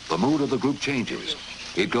 the mood of the group changes.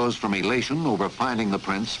 It goes from elation over finding the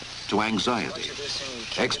prints to anxiety.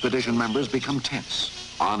 Expedition members become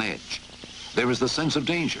tense, on edge. There is the sense of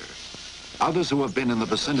danger. Others who have been in the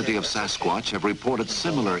vicinity of Sasquatch have reported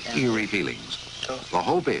similar eerie feelings. The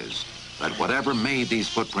hope is that whatever made these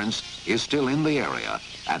footprints is still in the area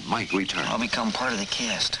and might return. I'll become part of the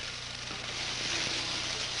cast.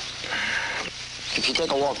 If you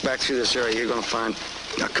take a walk back through this area, you're going to find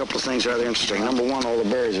a couple of things rather interesting. Number 1, all the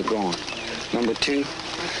berries are gone. Number 2,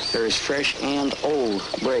 there is fresh and old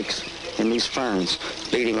breaks in these ferns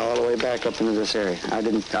leading all the way back up into this area. I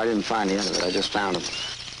didn't find the end of it. I just found them.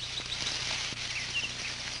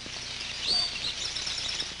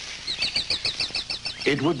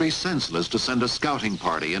 It would be senseless to send a scouting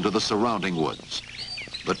party into the surrounding woods.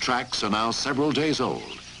 The tracks are now several days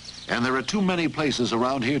old, and there are too many places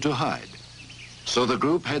around here to hide. So the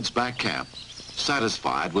group heads back camp,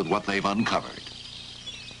 satisfied with what they've uncovered.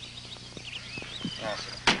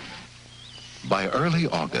 By early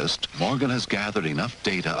August, Morgan has gathered enough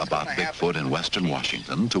data about Bigfoot in western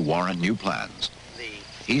Washington to warrant new plans.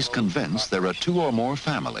 He's convinced there are 2 or more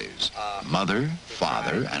families, mother,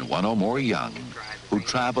 father, and 1 or more young, who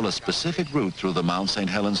travel a specific route through the Mount St.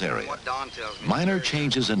 Helens area. Minor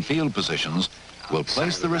changes in field positions will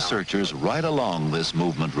place the researchers right along this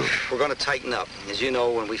movement route. We're going to tighten up. As you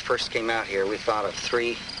know, when we first came out here, we thought of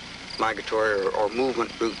 3 migratory or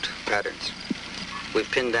movement route patterns. We've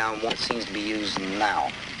pinned down what seems to be used now.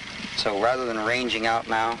 So rather than ranging out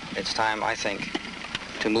now, it's time, I think,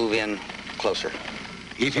 to move in closer.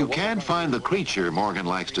 If you can't find the creature, Morgan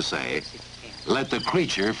likes to say, let the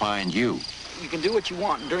creature find you. You can do what you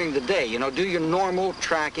want during the day, you know, do your normal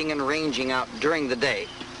tracking and ranging out during the day.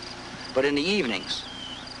 But in the evenings,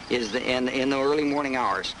 in the early morning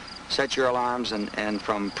hours, set your alarms, and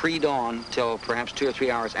from pre-dawn till perhaps 2 or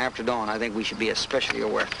 3 hours after dawn, I think we should be especially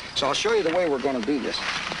aware. So I'll show you the way we're going to do this.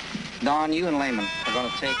 Don, you and Lehman are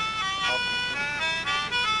going to take...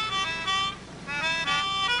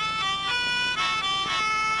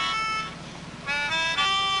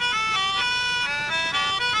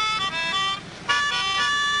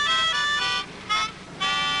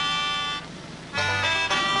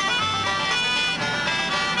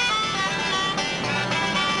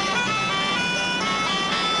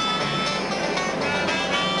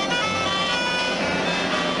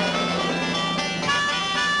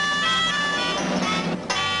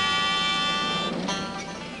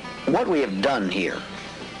 What we have done here,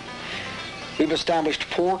 we've established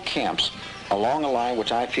 4 camps along a line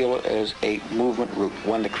which I feel is a movement route.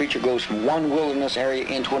 When the creature goes from one wilderness area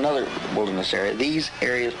into another wilderness area, these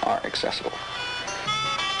areas are accessible.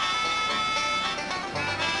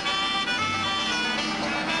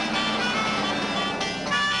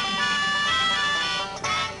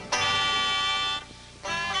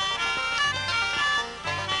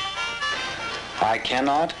 I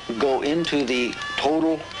cannot go into the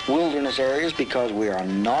total wilderness areas because we are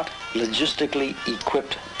not logistically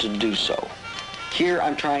equipped to do so. Here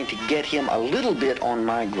I'm trying to get him a little bit on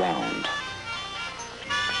my ground.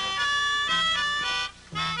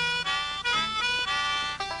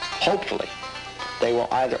 Hopefully, they will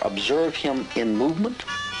either observe him in movement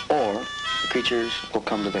or the creatures will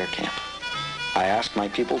come to their camp. I ask my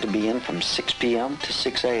people to be in from 6 p.m. to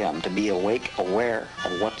 6 a.m. to be awake, aware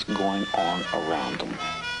of what's going on around them.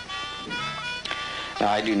 Now,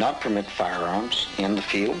 I do not permit firearms in the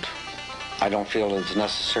field. I don't feel it's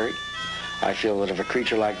necessary. I feel that if a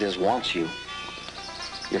creature like this wants you,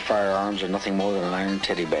 your firearms are nothing more than an iron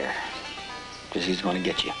teddy bear, because he's going to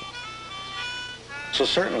get you. So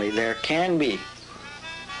certainly there can be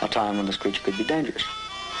a time when this creature could be dangerous.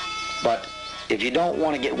 But if you don't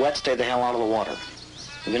want to get wet, stay the hell out of the water.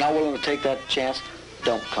 If you're not willing to take that chance,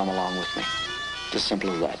 don't come along with me. It's as simple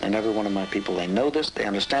as that. And every one of my people, they know this, they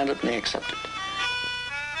understand it, and they accept it.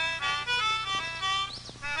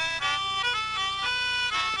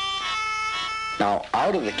 Now,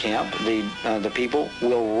 out of the camp, the people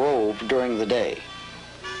will rove during the day.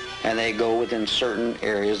 And they go within certain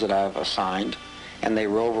areas that I've assigned. and they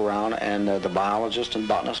rove around, and the biologists and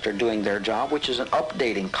botanists are doing their job, which is an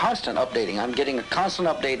updating, constant updating. I'm getting a constant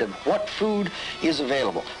update of what food is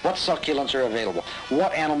available, what succulents are available,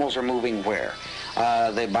 what animals are moving where.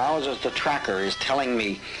 The biologist, the tracker, is telling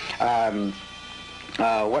me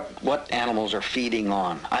what animals are feeding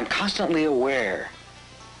on. I'm constantly aware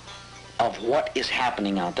of what is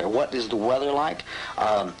happening out there. What is the weather like?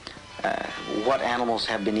 What animals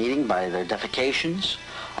have been eating by their defecations,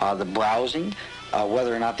 the browsing,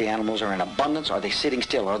 whether or not the animals are in abundance, are they sitting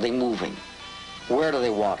still, are they moving? Where do they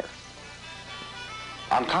water?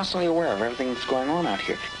 I'm constantly aware of everything that's going on out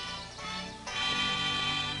here.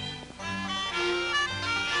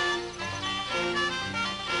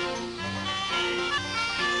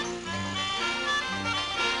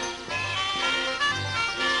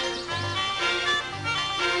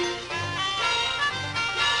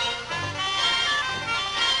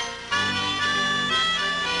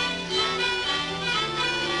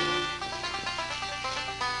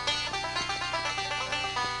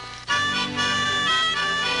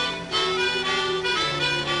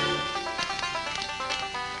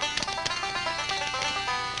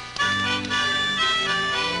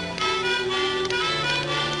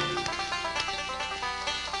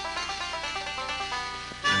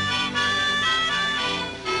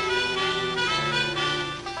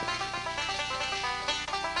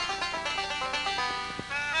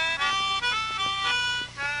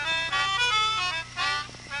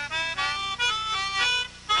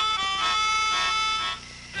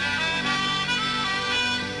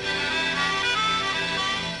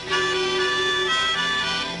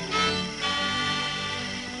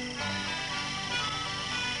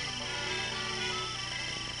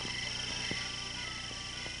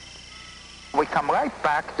 We come right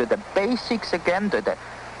back to the basics again, to the,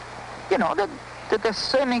 you know, to the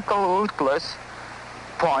cynical, ruthless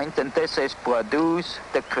point, and this is produce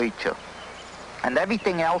the creature. And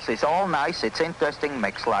everything else is all nice, it's interesting,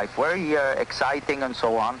 makes life very exciting and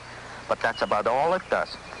so on, but that's about all it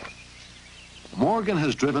does. Morgan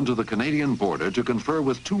has driven to the Canadian border to confer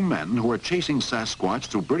with two men who are chasing Sasquatch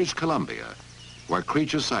through British Columbia, where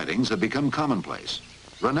creature sightings have become commonplace.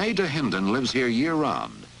 Rene de Hinden lives here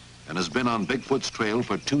year-round and has been on Bigfoot's trail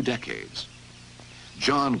for 2 decades.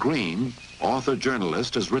 John Green,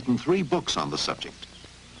 author-journalist, has written 3 books on the subject.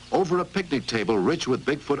 Over a picnic table rich with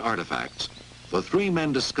Bigfoot artifacts, the 3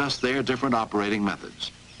 men discuss their different operating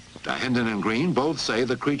methods. De Hinden and Green both say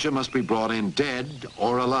the creature must be brought in dead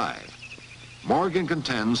or alive. Morgan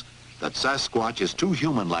contends that Sasquatch is too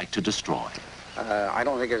human-like to destroy. I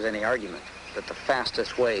don't think there's any argument that the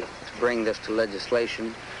fastest way to bring this to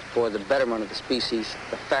legislation for the betterment of the species,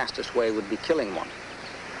 the fastest way would be killing one.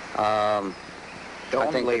 The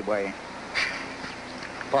only way.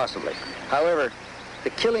 Possibly. However, the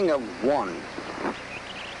killing of one,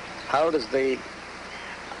 how does the...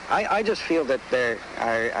 I just feel that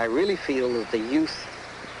I really feel that the youth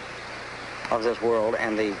of this world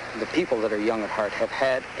and the people that are young at heart have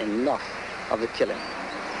had enough of the killing.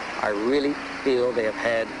 I really feel they have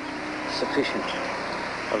had sufficient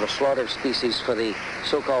of the slaughter of species for the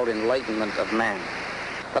so-called enlightenment of man.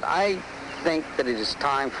 But I think that it is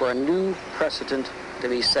time for a new precedent to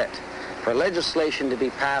be set, for legislation to be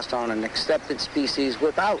passed on an accepted species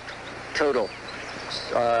without total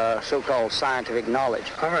so-called scientific knowledge.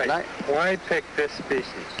 All right, why pick this species?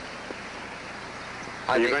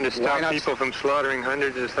 Are you going to stop people from slaughtering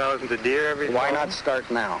hundreds of thousands of deer every fall? Why not start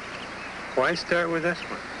now? Why start with this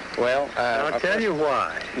one? Well, I'll tell you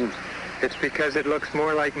why. It's because it looks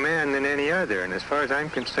more like man than any other, and as far as I'm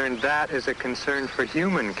concerned, that is a concern for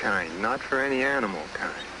humankind, not for any animal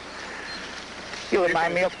kind. You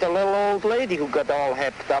remind me of the little old lady who got all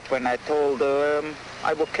hepped up when I told her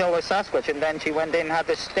I would kill a Sasquatch, and then she went in and had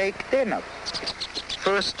a steak dinner.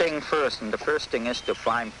 First thing first, and the first thing is to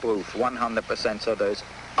find proof, 100%, so there's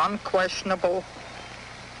unquestionable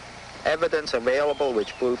evidence available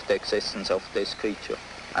which proves the existence of this creature.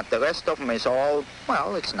 And the rest of them is all,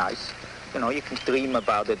 well, it's nice. You know, you can dream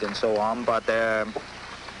about it and so on, but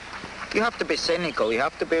you have to be cynical, you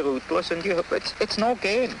have to be ruthless, and it's no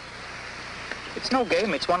game. It's no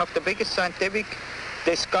game. It's one of the biggest scientific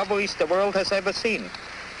discoveries the world has ever seen.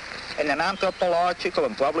 In an anthropological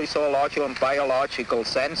and probably zoological and biological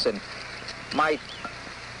sense, and might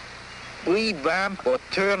revamp or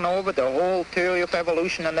turn over the whole theory of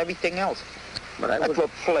evolution and everything else. But that would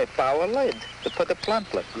flip our lid, to put it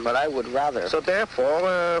bluntly. But I would rather... So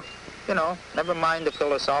therefore, you know, never mind the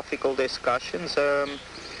philosophical discussions,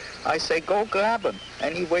 I say go grab him,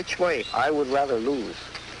 any which way. I would rather lose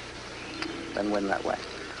than win that way.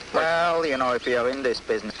 Well, you know, if you're in this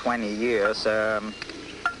business 20 years,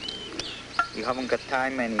 You haven't got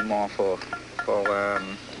time anymore for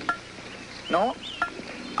no.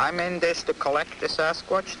 I'm in this to collect the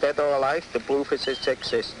Sasquatch, dead or alive, to prove its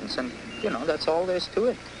existence, and, you know, that's all there is to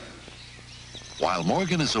it. While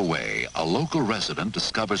Morgan is away, a local resident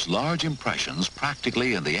discovers large impressions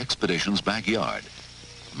practically in the expedition's backyard.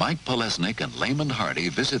 Mike Polesnik and Layman Hardy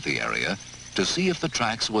visit the area to see if the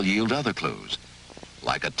tracks will yield other clues.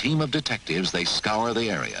 Like a team of detectives, they scour the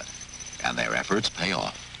area, and their efforts pay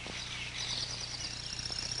off.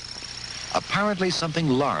 Apparently something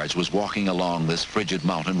large was walking along this frigid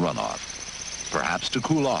mountain runoff, perhaps to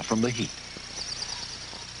cool off from the heat.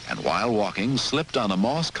 And while walking, slipped on a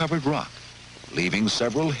moss-covered rock, leaving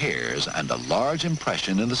several hairs and a large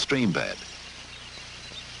impression in the stream bed.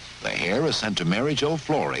 The hair is sent to Mary Jo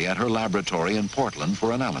Flory at her laboratory in Portland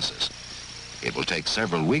for analysis. It will take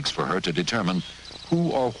several weeks for her to determine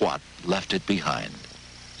who or what left it behind.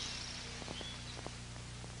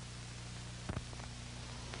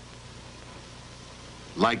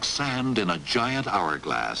 Like sand in a giant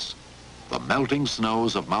hourglass, the melting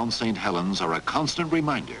snows of Mount St. Helens are a constant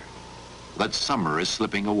reminder that summer is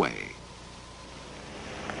slipping away.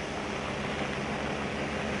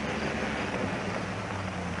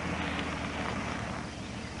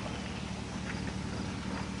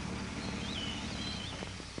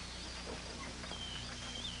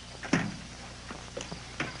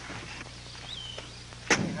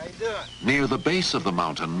 Near the base of the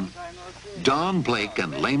mountain, Don Blake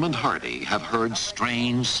and Layman Hardy have heard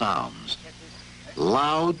strange sounds.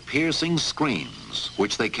 Loud, piercing screams,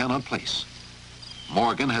 which they cannot place.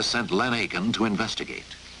 Morgan has sent Len Aiken to investigate.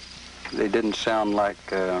 They didn't sound like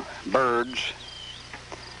birds,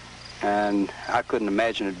 and I couldn't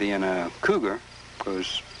imagine it being a cougar,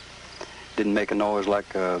 because it didn't make a noise like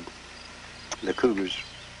the cougars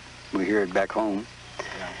we hear it back home.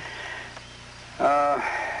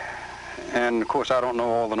 And of course, I don't know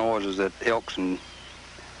all the noises that elks and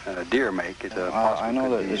deer make. It I know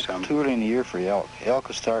that it's too early in the year for elk. Elk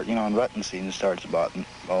will start, you know, in rutting season starts about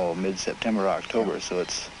mid-September, October, so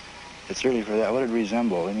it's early for that. What did it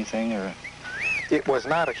resemble? Anything or? It was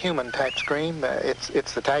not a human-type scream.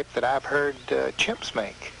 It's the type that I've heard chimps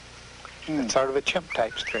make. It's sort of a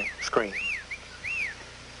chimp-type scream.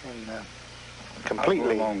 And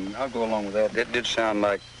completely. I'll go along with that. It did sound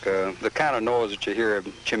like the kind of noise that you hear a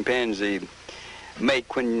chimpanzee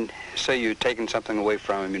make when, say, you're taking something away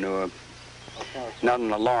from him, you know, not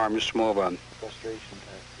an alarm, just more of a... frustration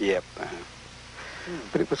type. Yep.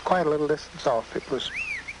 But it was quite a little distance off. It was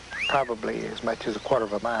probably as much as a quarter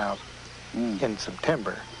of a mile in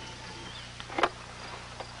September.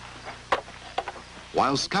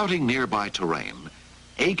 While scouting nearby terrain,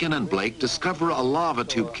 Aiken and Blake discover a lava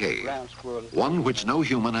tube cave, one which no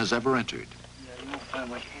human has ever entered.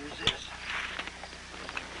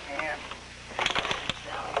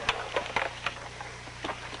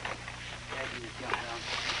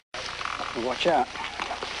 Watch out.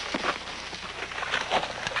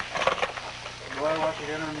 Do I watch it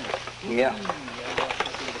in on you? Yeah.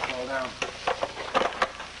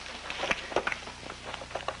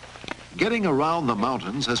 Getting around the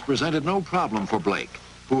mountains has presented no problem for Blake,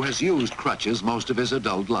 who has used crutches most of his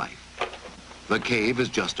adult life. The cave is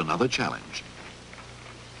just another challenge.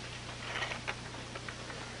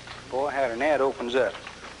 Boy, how an ad opens up.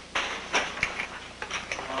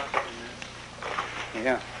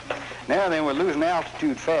 Yeah. Now then, we're losing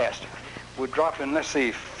altitude fast. We're dropping, let's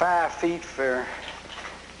see, 5 feet for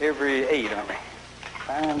every 8, aren't we?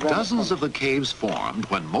 Dozens of the caves formed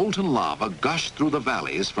when molten lava gushed through the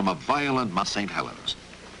valleys from a violent Mount St. Helens.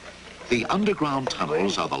 The underground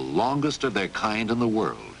tunnels are the longest of their kind in the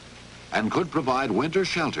world and could provide winter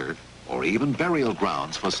shelter or even burial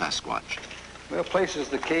grounds for Sasquatch. Well, places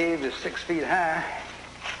the cave is 6 feet high,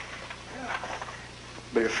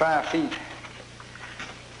 but at 5 feet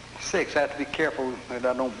 6, I have to be careful that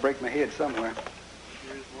I don't break my head somewhere.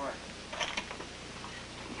 Here's what.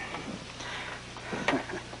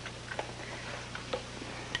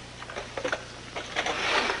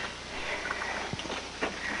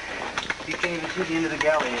 You can't even see the end of the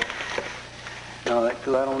galley yet. No, that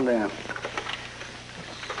goes right on down.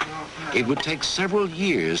 It would take several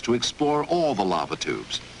years to explore all the lava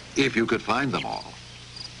tubes, if you could find them all.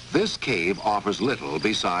 This cave offers little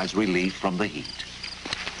besides relief from the heat.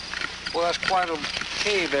 Well, that's quite a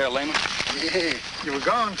cave there, Layman. Yeah, you were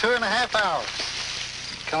gone 2.5 hours.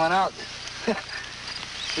 Coming out,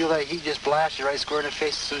 feel that heat just blast you right square in the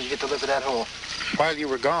face as soon as you get to the lip of that hole. While you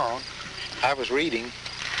were gone, I was reading.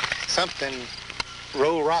 Something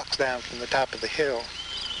rolled rocks down from the top of the hill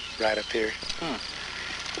right up here.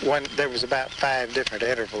 There was about 5 different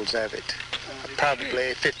intervals of it.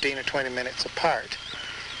 probably 15 or 20 minutes apart.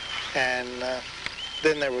 And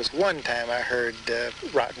then there was one time I heard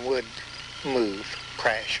rotten wood move,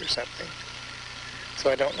 crash or something. So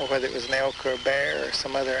I don't know whether it was an elk or a bear or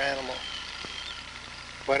some other animal.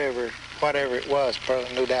 Whatever it was,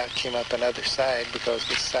 probably no doubt came up another side, because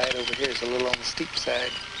this side over here is a little on the steep side.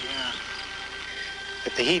 Yeah.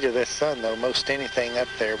 At the heat of the sun, though, most anything up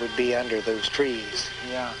there would be under those trees.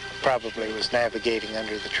 Yeah. Probably was navigating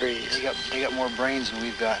under the trees. They got more brains than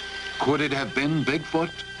we've got. Could it have been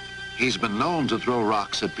Bigfoot? He's been known to throw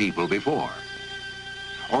rocks at people before.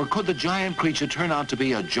 Or could the giant creature turn out to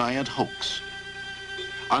be a giant hoax?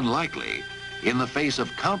 Unlikely, in the face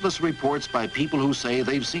of countless reports by people who say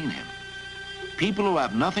they've seen him. People who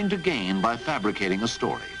have nothing to gain by fabricating a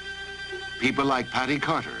story. People like Patty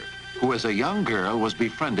Carter, who as a young girl was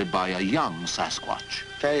befriended by a young Sasquatch.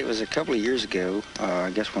 Patty, it was a couple of years ago,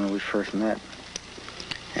 I guess when we first met,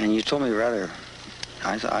 and you told me rather,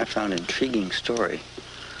 I found an intriguing story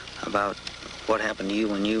about what happened to you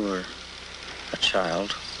when you were a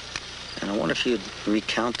child. And I wonder if you'd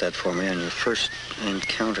recount that for me on your first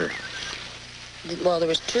encounter. Well, there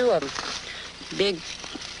was two of them.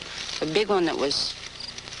 A big one that was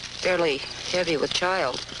fairly heavy with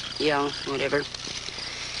child, young, whatever.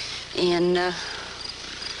 And a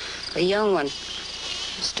young one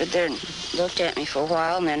stood there and looked at me for a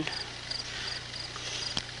while, and then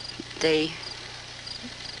they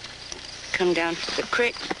come down to the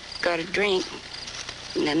creek, got a drink,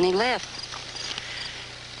 and then they left.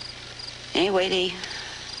 Anyway, they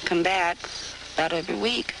come back about every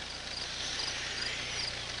week.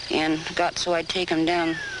 And got so I'd take them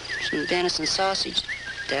down some venison sausage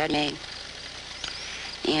Dad made.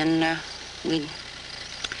 And they'd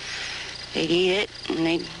eat it, and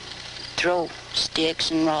they'd throw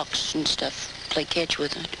sticks and rocks and stuff, play catch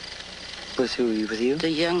with it. With who? With you? The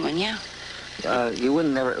young one, yeah. We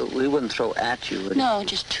wouldn't throw at you, would No,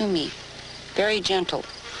 just to me. Very gentle.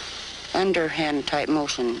 Underhand type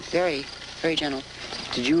motion. Very, very gentle.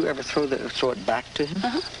 Did you ever throw it back to him?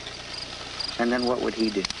 Uh-huh. And then what would he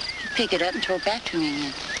do? Pick it up and throw it back to me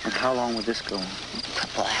again. And how long would this go on? A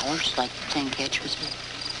couple hours, like playing catch with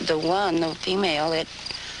it. The female, it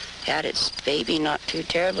had its baby not too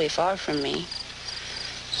terribly far from me.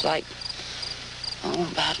 It's like,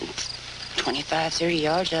 about 25, 30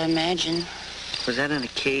 yards, I imagine. Was that in a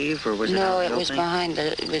cave, or was it No, out it was building?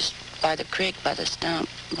 it was by the creek, by the stump,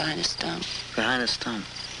 behind a stump. Behind a stump.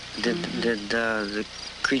 Did the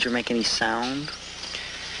creature make any sound?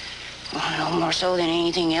 Well, no more so than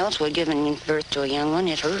anything else would, giving birth to a young one.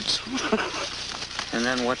 It hurts. And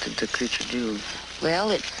then what did the creature do?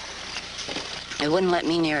 Well, it wouldn't let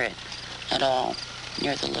me near it at all,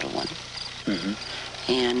 near the little one.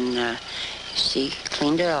 Mm-hmm. And she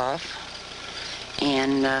cleaned it off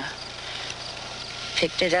and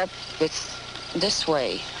picked it up with this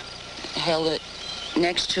way, held it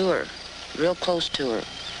next to her, real close to her.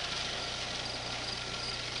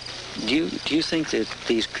 Do you think that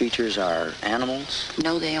these creatures are animals?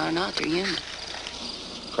 No, they are not. They're human.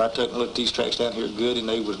 I took and looked these tracks down here good, and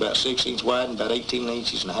they was about 6 inches wide and about 18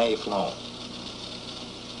 inches and a half long.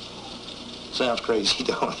 Sounds crazy,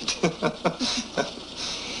 don't it?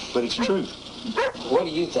 But it's true. What do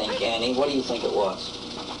you think, Annie? What do you think it was?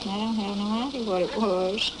 I don't have no idea what it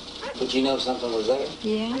was. But you know something was there?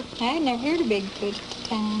 Yeah, I had never heard of Bigfoot at the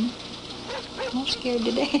time. I'm scared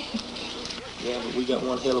to death. Yeah, but we got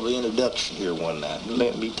one hell of an introduction here one night.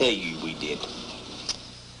 Let me tell you, we did.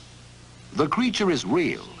 The creature is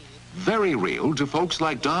real, very real to folks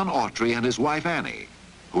like Don Autry and his wife Annie,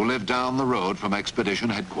 who live down the road from Expedition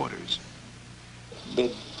Headquarters.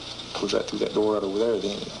 Bed was right through that door right over there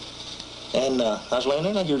then. And I was laying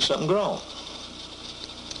there and I heard something groan.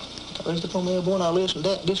 I raised up on my elbow and I listened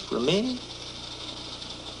to that just for a minute.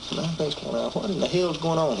 And I was going out, what in the hell's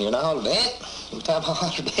going on here? And I hollered, Aunt. And the time I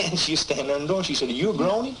hollered, Aunt, she was standing there in the door and she said, are you a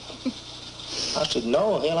groaning? I said,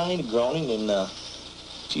 no, hell, I ain't a groaning. And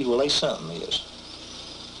she said, well, there's something is.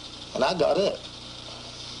 And I got up.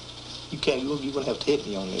 You're going to have to hit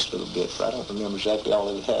me on this a little bit, for I don't remember exactly all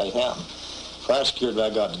of how it happened. For I was scared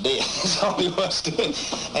that I got to death. That's all it was to it.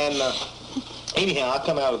 And anyhow, I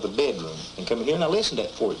come out of the bedroom and come in here and I listened to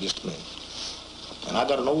that for it just a minute. And I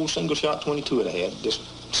got an old single shot 22 that I had, just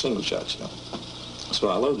single shots, you know. So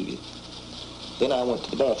I loaded it. Then I went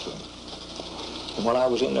to the bathroom. And while I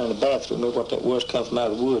was in there in the bathroom, what that was come from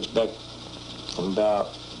out of the woods back from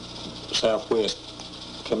about southwest,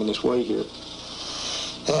 coming this way here.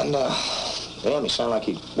 And damn, it sounded like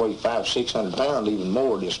he weighed 500 or 600 pounds, even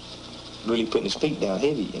more, just really putting his feet down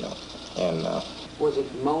heavy, you know. And was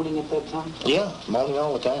it moaning at that time? yeah, moaning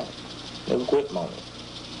all the time. Never quit moaning.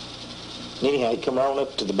 Anyhow, he come on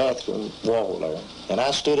up to the bathroom wall there, and I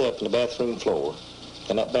stood up in the bathroom floor,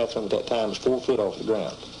 and that bathroom at that time was 4 foot off the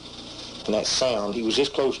ground. And that sound, he was this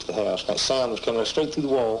close to the house, and that sound was coming right straight through the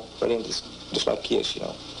wall, right into, just like Kiss, you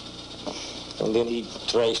know. And then he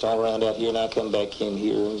thrashed all around out here, and I come back in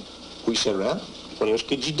here, and we sat around. What else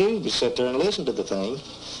could you do but sit there and listen to the thing?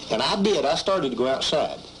 And I did. I started to go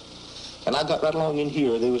outside. And I got right along in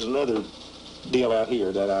here. There was another deal out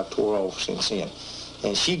here that I tore off since then.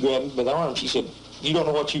 And she grabbed me by the arm. She said, "You don't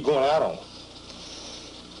know what you're going out on."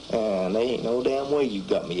 And there ain't no damn way you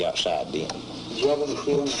got me outside then. Did you have any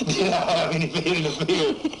feeling? Did I have any feeling of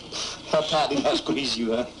fear? How tight did I squeeze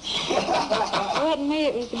you, huh? It wasn't me,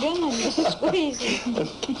 it was the gunman that squeezed you.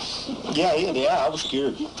 Yeah, I was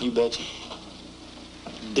scared. You betcha.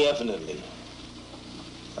 Definitely.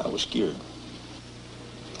 I was scared.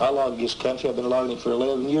 I logged this country. I've been logging it for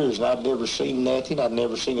 11 years, and I'd never seen nothing. I'd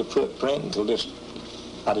never seen a footprint until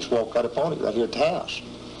I just walked right upon it right here at the house.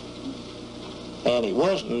 And it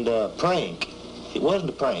wasn't a prank. It wasn't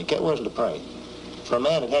a prank. That wasn't a prank. For a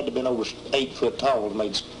man, it had to have been over 8 foot tall to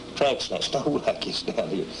make tracks in that snow like this down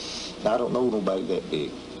here. And I don't know nobody that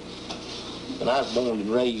big. And I was born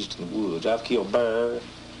and raised in the woods. I've killed bear,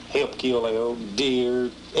 helped kill elk,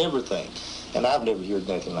 deer, everything. And I've never heard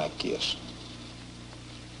nothing like this.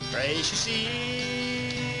 Precious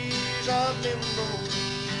seas of limbo.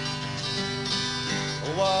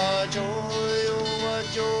 Oh, what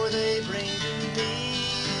joy they bring to me.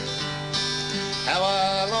 How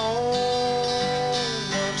I long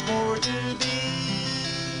once more to be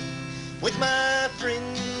with my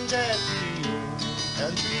friends at the old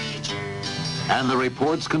country church. And the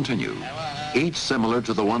reports continue, each similar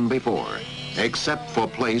to the one before, except for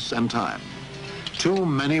place and time. Too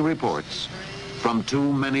many reports from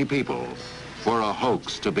too many people for a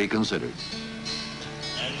hoax to be considered.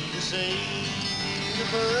 And to say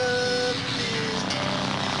above is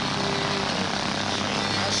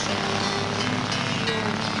I sing the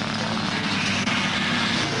old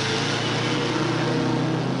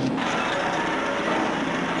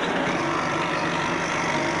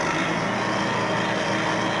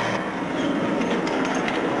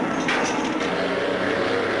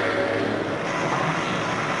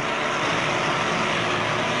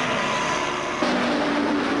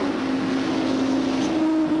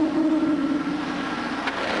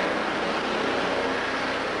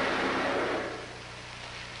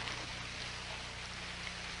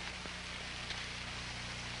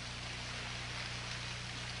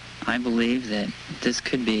I believe that this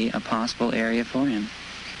could be a possible area for him.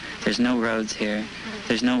 There's no roads here.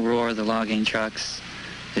 There's no roar of the logging trucks.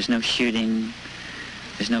 There's no shooting.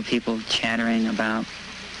 There's no people chattering about.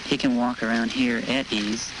 He can walk around here at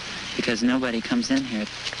ease because nobody comes in here.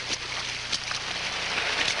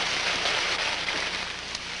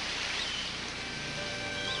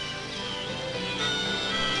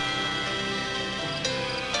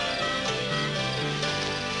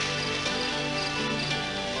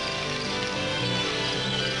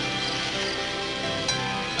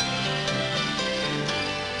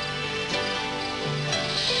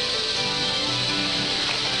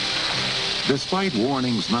 Despite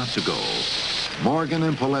warnings not to go, Morgan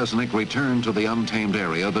and Polesnik returned to the untamed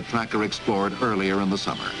area the tracker explored earlier in the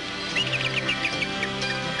summer.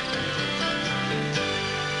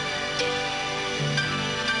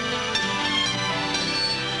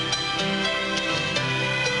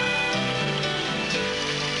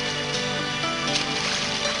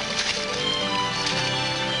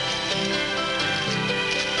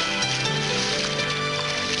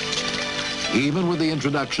 Even with the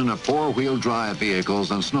introduction of four-wheel drive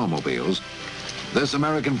vehicles and snowmobiles, this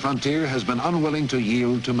American frontier has been unwilling to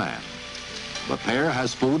yield to man. The pair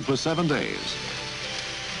has food for 7 days.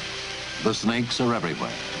 The snakes are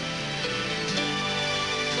everywhere.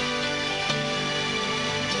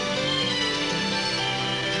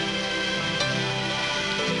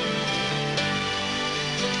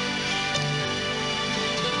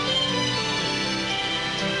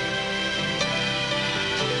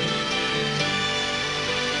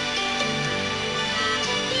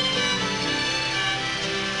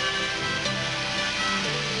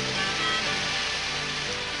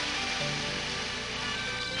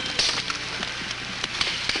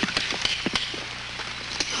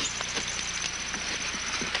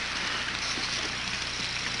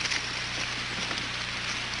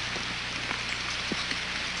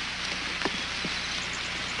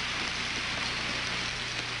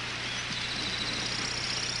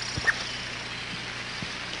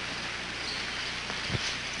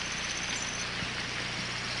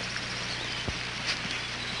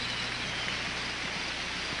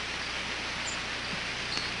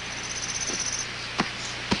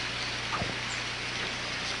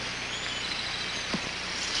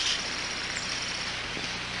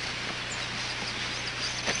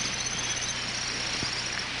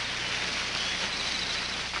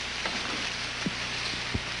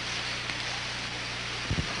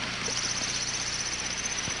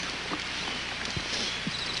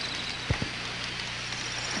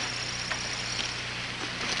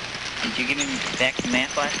 Did you give him back the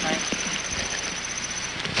map last night?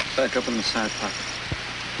 Back up in the side pocket.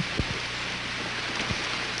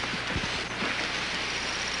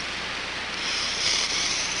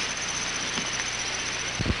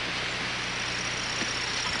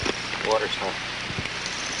 Water's hot.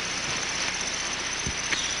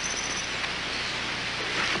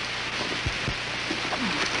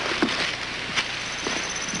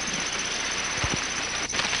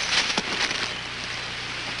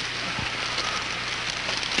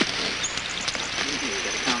 You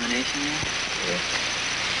got a combination there? Yeah.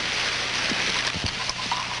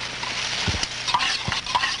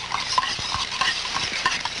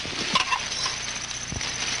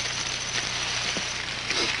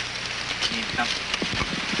 Can you come?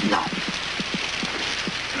 No.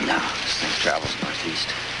 No, this thing travels northeast.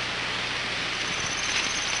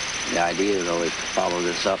 The idea, though, is to follow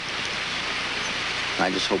this up. I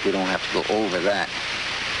just hope we don't have to go over that.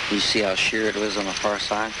 You see how sheer it was on the far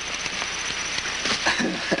side?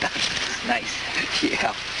 Nice.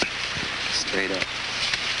 Yeah. Straight up.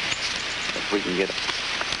 If we can get it.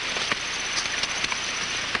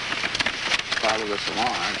 Follow this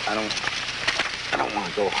along. I don't want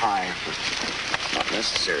to go high if it's not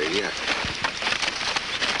necessary yet.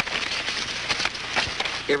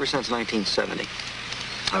 Ever since 1970,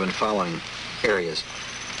 I've been following areas,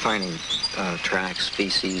 finding tracks,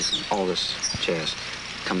 species, and all this jazz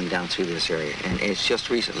coming down through this area. And it's just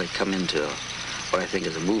recently come into what I think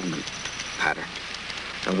is a movement pattern.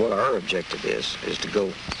 And what our objective is to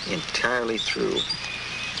go entirely through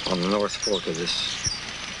on the North Fork of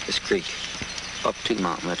this creek up to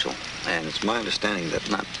Mount Mitchell. And it's my understanding that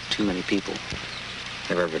not too many people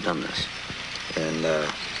have ever done this. And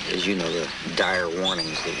as you know, the dire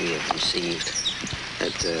warnings that we have received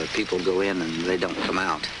that people go in and they don't come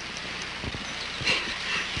out.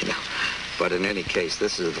 You know, but in any case,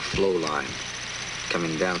 this is the flow line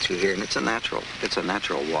coming down through here, and it's a natural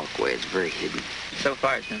walkway. It's very hidden. So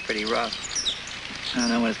far, it's been pretty rough. I don't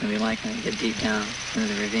know what it's going to be like when we get deep down into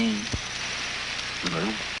the ravine.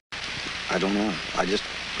 Well, I don't know. I just,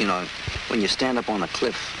 you know, when you stand up on a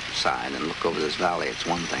cliff side and look over this valley, it's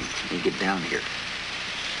one thing. When you get down here,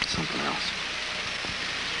 it's something else.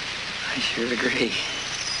 I sure agree.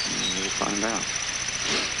 We'll find out.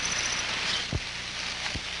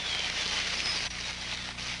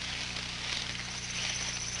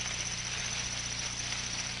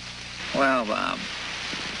 Well, Bob,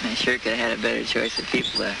 I sure could have had a better choice of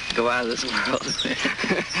people to go out of this world.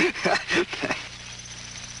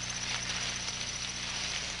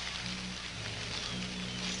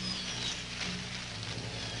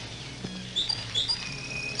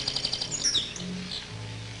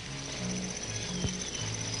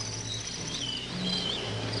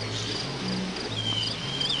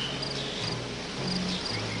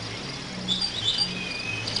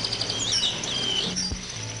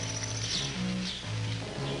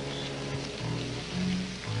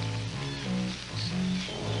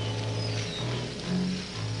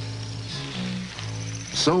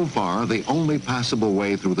 So far, the only passable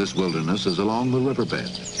way through this wilderness is along the riverbed.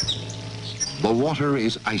 The water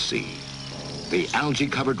is icy, the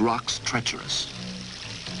algae-covered rocks treacherous.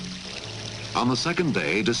 On the second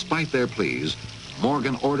day, despite their pleas,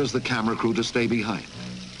 Morgan orders the camera crew to stay behind.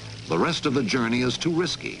 The rest of the journey is too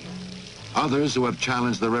risky. Others who have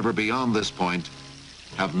challenged the river beyond this point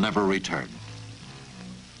have never returned.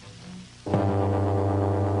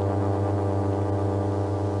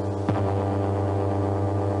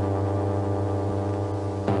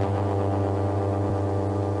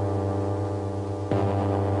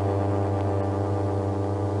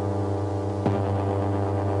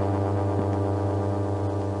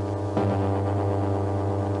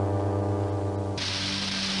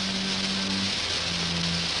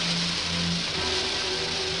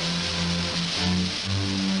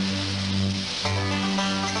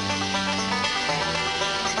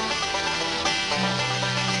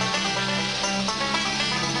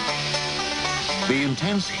 The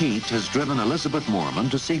intense heat has driven Elizabeth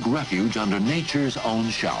Moorman to seek refuge under nature's own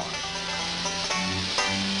shower.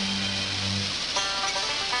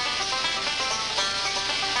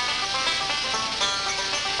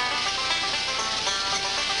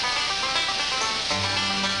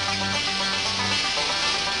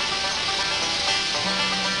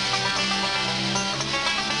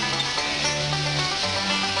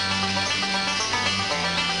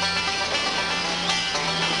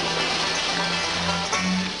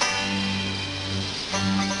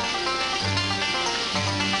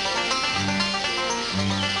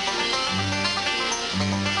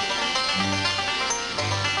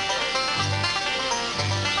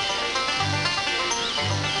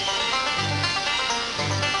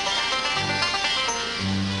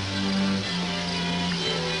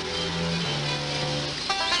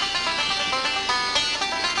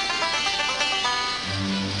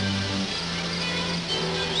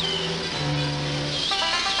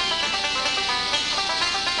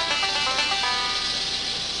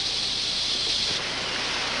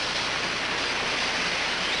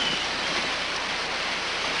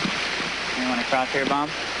 crosshair bomb.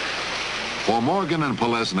 For Morgan and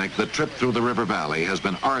Polesnik, the trip through the river valley has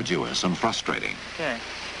been arduous and frustrating. Okay.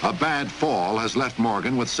 A bad fall has left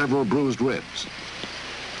Morgan with several bruised ribs.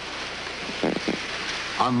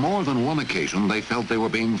 On more than one occasion, they felt they were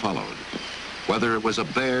being followed. Whether it was a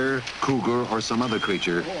bear, cougar, or some other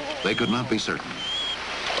creature, they could not be certain.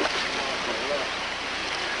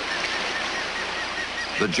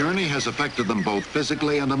 The journey has affected them both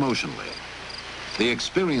physically and emotionally. The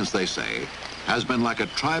experience, they say, has been like a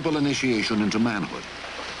tribal initiation into manhood.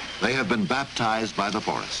 They have been baptized by the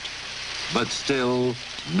forest, but still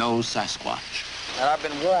no Sasquatch. And I've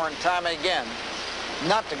been warned time and again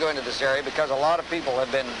not to go into this area because a lot of people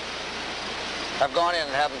have gone in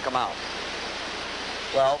and haven't come out.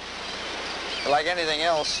 Well, like anything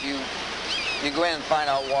else, you go in and find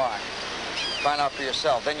out why. Find out for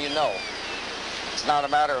yourself, then you know. It's not a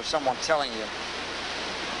matter of someone telling you.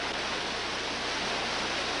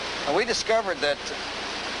 And we discovered that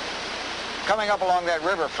coming up along that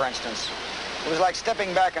river, for instance, it was like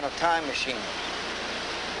stepping back in a time machine.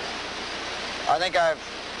 I think I've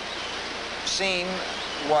seen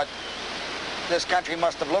what this country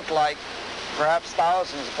must have looked like perhaps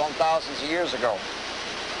thousands upon thousands of years ago.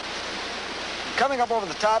 Coming up over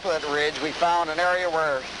the top of that ridge, we found an area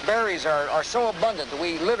where berries are so abundant that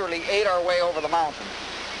we literally ate our way over the mountain.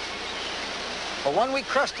 But when we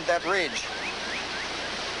crested that ridge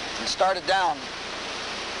and started down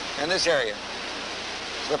in this area,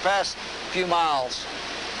 for the past few miles,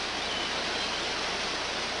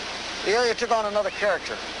 the area took on another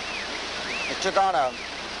character. It took on a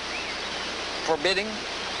forbidding,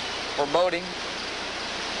 foreboding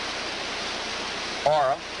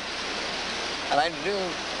aura. And I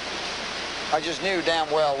just knew damn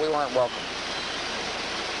well we weren't welcome.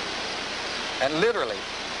 And literally,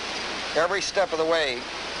 every step of the way,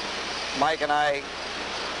 Mike and I,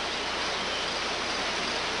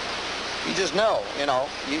 you just know,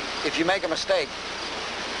 if you make a mistake,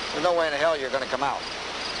 there's no way in hell you're going to come out.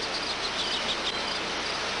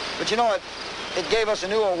 But you know what? It gave us a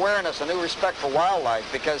new awareness, a new respect for wildlife,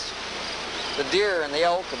 because the deer and the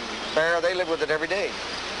elk and the bear, they live with it every day.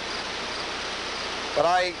 But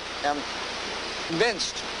I am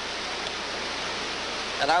convinced,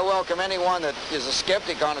 and I welcome anyone that is a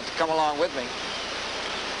skeptic on it to come along with me.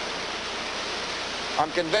 I'm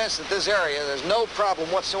convinced that this area, there's no problem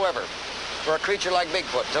whatsoever for a creature like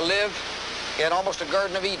Bigfoot to live in almost a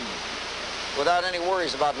Garden of Eden without any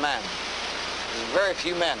worries about man. There's very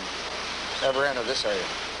few men ever enter this area.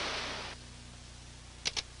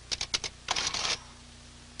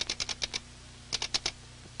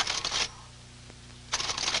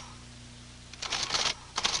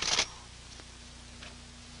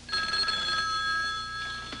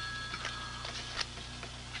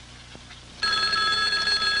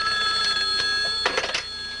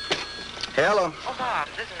 Hello. Oh, Bob,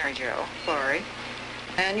 this is Mary Jo, Lori.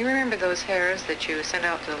 And you remember those hairs that you sent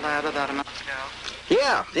out to the lab about a month ago?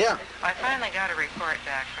 Yeah. I finally got a report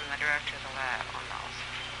back from the director of the lab on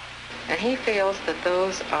those. And he feels that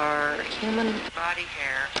those are human body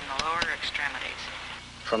hair from the lower extremities.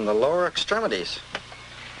 From the lower extremities?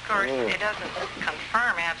 Of course, it doesn't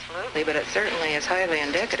confirm absolutely, but it certainly is highly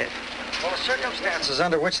indicative. Well, the circumstances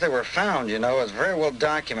under which they were found, is very well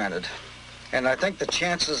documented. And I think the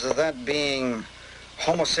chances of that being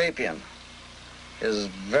Homo sapien is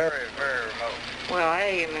very, very remote. Well, I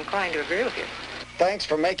am inclined to agree with you. Thanks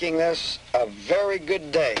for making this a very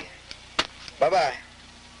good day. Bye-bye.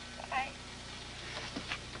 Bye.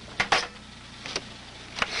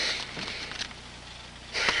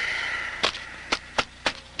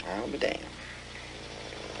 I'll be damned.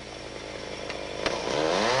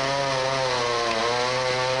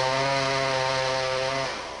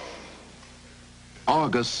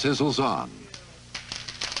 August sizzles on.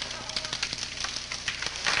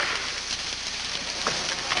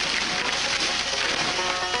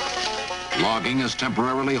 Logging is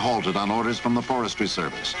temporarily halted on orders from the Forestry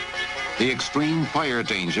Service. The extreme fire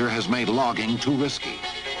danger has made logging too risky.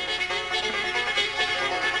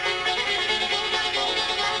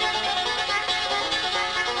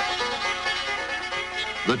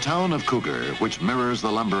 The town of Cougar, which mirrors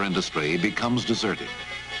the lumber industry, becomes deserted.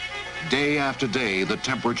 Day after day, the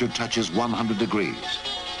temperature touches 100 degrees.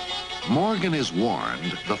 Morgan is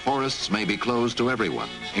warned the forests may be closed to everyone,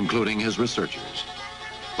 including his researchers.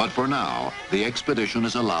 But for now, the expedition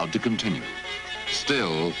is allowed to continue.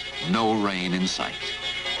 Still, no rain in sight.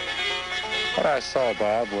 What I saw,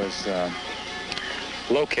 Bob, was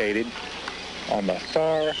located on the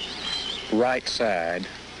far right side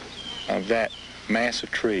of that mass of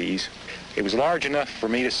trees. It was large enough for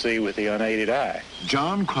me to see with the unaided eye.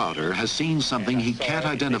 John Crowder has seen something he can't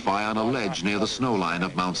identify on a ledge near the snow line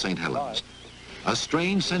of Mount St. Helens. A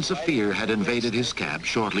strange sense of fear had invaded his camp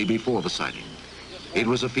shortly before the sighting. It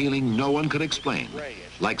was a feeling no one could explain,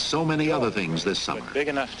 like so many other things this summer. Big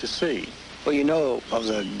enough to see. Well, you know of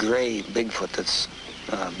the gray Bigfoot that's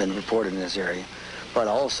been reported in this area, but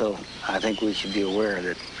also I think we should be aware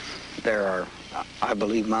that there are, I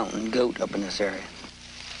believe, mountain goat up in this area.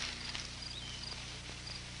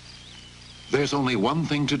 There's only one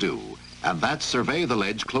thing to do, and that's survey the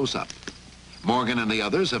ledge close up. Morgan and the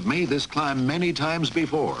others have made this climb many times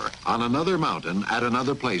before, on another mountain at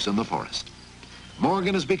another place in the forest.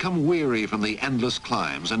 Morgan has become weary from the endless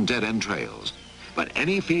climbs and dead-end trails, but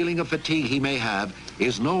any feeling of fatigue he may have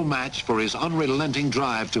is no match for his unrelenting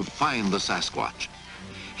drive to find the Sasquatch.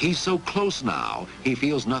 He's so close now, he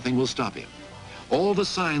feels nothing will stop him. All the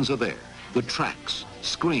signs are there, the tracks,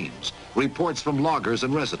 screams, reports from loggers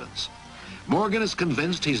and residents. Morgan is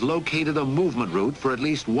convinced he's located a movement route for at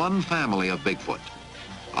least one family of Bigfoot.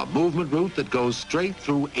 A movement route that goes straight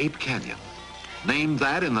through Ape Canyon. Named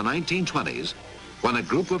that in the 1920s, when a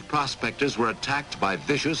group of prospectors were attacked by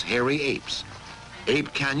vicious, hairy apes.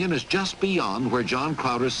 Ape Canyon is just beyond where John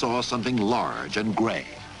Crowder saw something large and gray.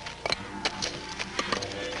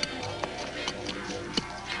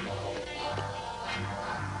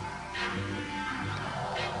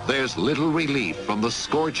 There's little relief from the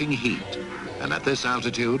scorching heat, and at this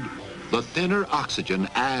altitude, the thinner oxygen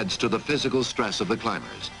adds to the physical stress of the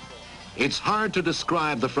climbers. It's hard to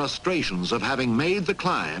describe the frustrations of having made the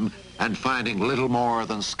climb and finding little more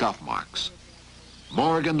than scuff marks.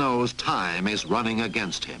 Morgan knows time is running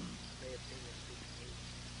against him.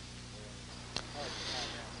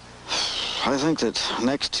 I think that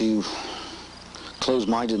next to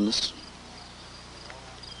closed-mindedness,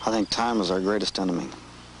 I think time is our greatest enemy.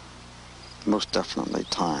 Most definitely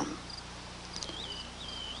time.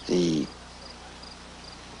 The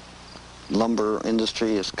lumber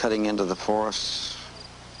industry is cutting into the forests.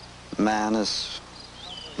 Man is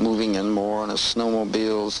moving in more on his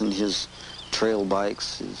snowmobiles and his trail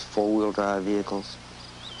bikes, his four-wheel drive vehicles.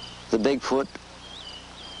 The Bigfoot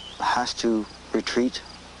has to retreat.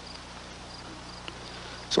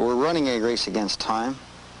 So we're running a race against time.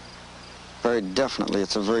 Very definitely,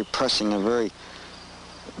 it's a very pressing, a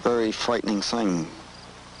very frightening thing.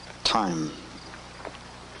 Time.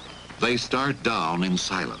 They start down in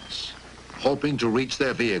silence, hoping to reach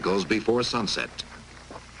their vehicles before sunset.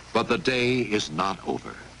 But the day is not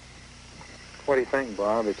over. What do you think,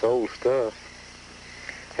 Bob? It's old stuff.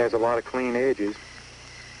 Has a lot of clean edges.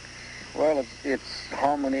 Well, it's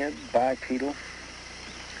hominid, bipedal.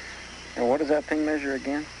 And what does that thing measure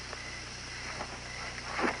again?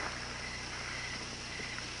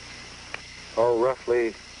 Oh,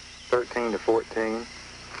 roughly 13 to 14.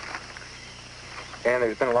 And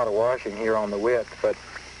there's been a lot of washing here on the width, but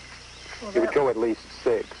it would go at least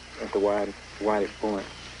 6 at the widest point.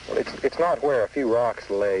 Well, it's not where a few rocks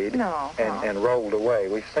laid and rolled away.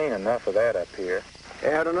 We've seen enough of that up here.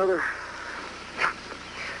 Add another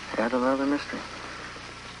mystery.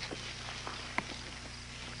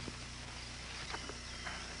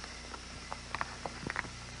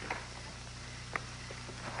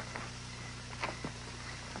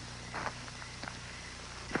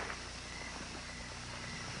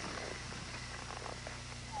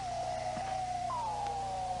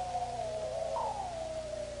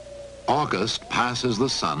 August passes the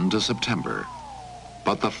sun to September,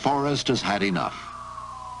 but the forest has had enough.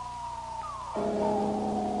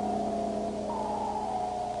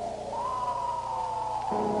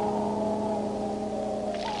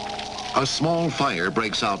 A small fire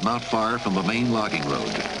breaks out not far from the main logging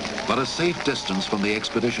road, but a safe distance from the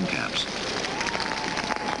expedition camps.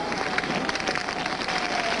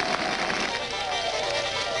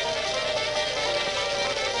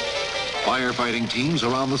 Firefighting teams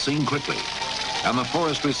are on the scene quickly, and the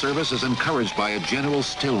Forestry Service is encouraged by a general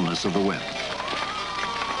stillness of the wind.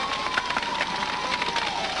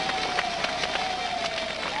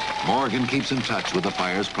 Morgan keeps in touch with the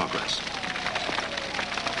fire's progress.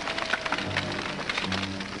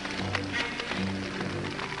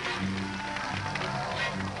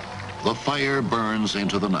 The fire burns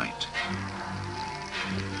into the night.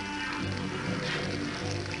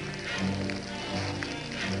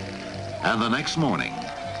 And the next morning,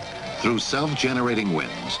 through self-generating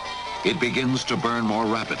winds, it begins to burn more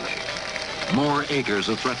rapidly. More acres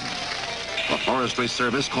are threatened. The Forestry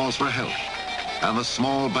Service calls for help, and the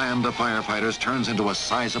small band of firefighters turns into a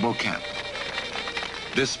sizable camp.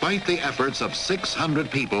 Despite the efforts of 600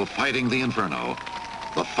 people fighting the inferno,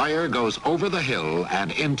 The fire goes over the hill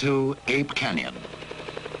and into Ape Canyon.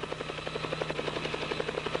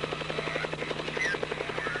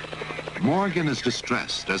 Morgan is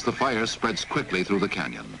distressed as the fire spreads quickly through the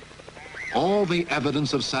canyon. All the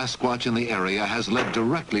evidence of Sasquatch in the area has led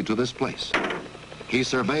directly to this place. He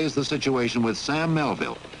surveys the situation with Sam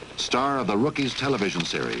Melville, star of the Rookies television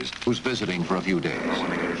series, who's visiting for a few days. I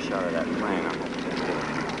want to get a shot of that plane. I'm going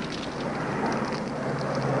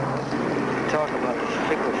to talk about the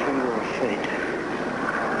fickle finger of fate.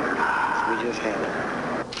 We just had it.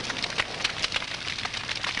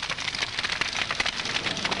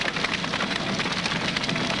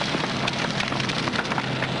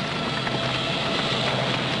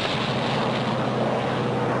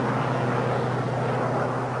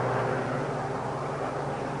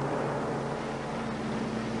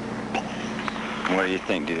 What do you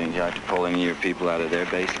think? Do you think you have to pull any of your people out of their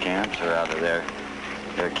base camps or out of their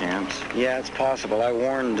camps? Yeah, it's possible. I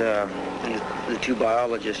warned the two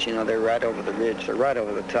biologists, you know, they're right over the ridge. They're right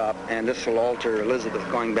over the top, and this will alter Elizabeth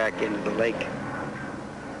going back into the lake.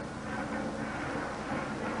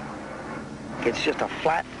 It's just a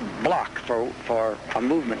flat block for a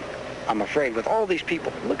movement, I'm afraid, with all these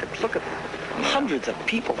people. Look at hundreds of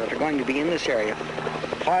people that are going to be in this area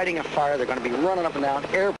fighting a fire. They're going to be running up and down,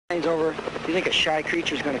 airplanes over. Do you think a shy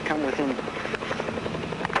creature is going to come within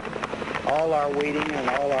all our waiting and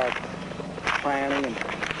all our planning? And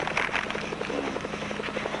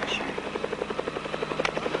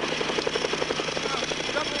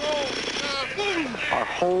our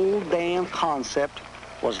whole damn concept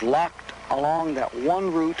was locked along that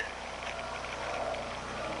one route,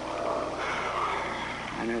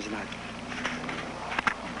 and there's not.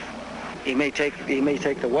 He may take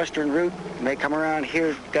the western route, may come around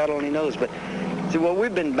here, God only knows. But see, what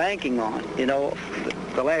we've been banking on, you know,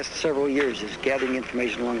 the last several years is gathering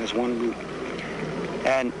information along this one route.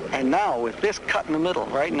 And now with this cut in the middle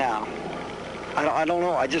right now, I don't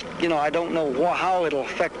know. I just, you know, I don't know how it'll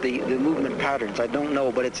affect the movement patterns. I don't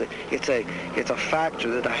know, but it's a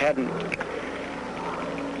factor that I hadn't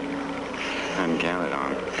counted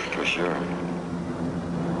on, for sure.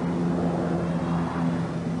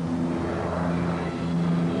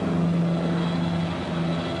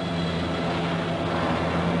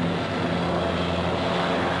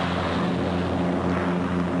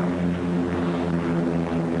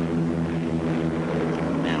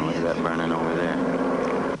 Burning over there.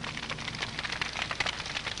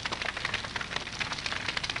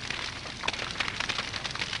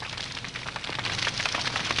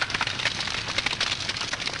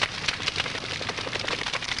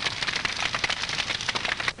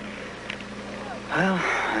 Well,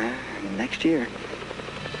 next year.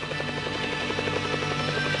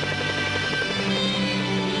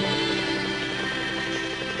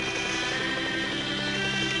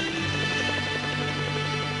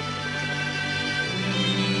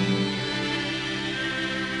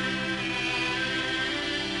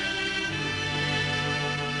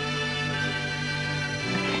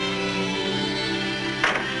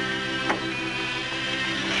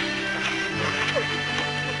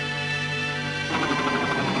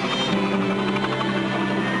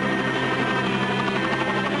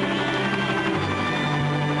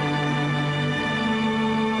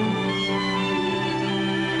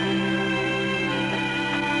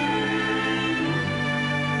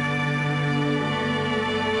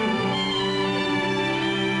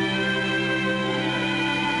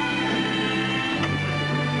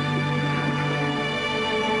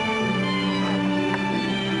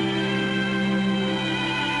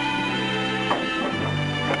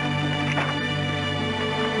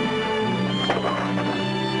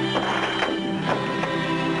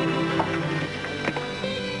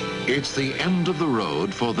 It's the end of the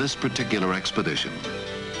road for this particular expedition.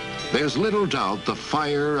 There's little doubt the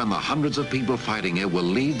fire and the hundreds of people fighting it will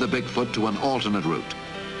lead the Bigfoot to an alternate route.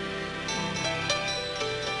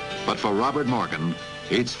 But for Robert Morgan,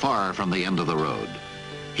 it's far from the end of the road.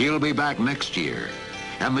 He'll be back next year,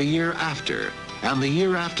 and the year after, and the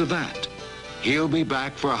year after that. He'll be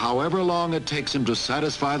back for however long it takes him to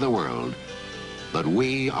satisfy the world that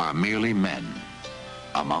we are merely men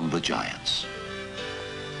among the giants.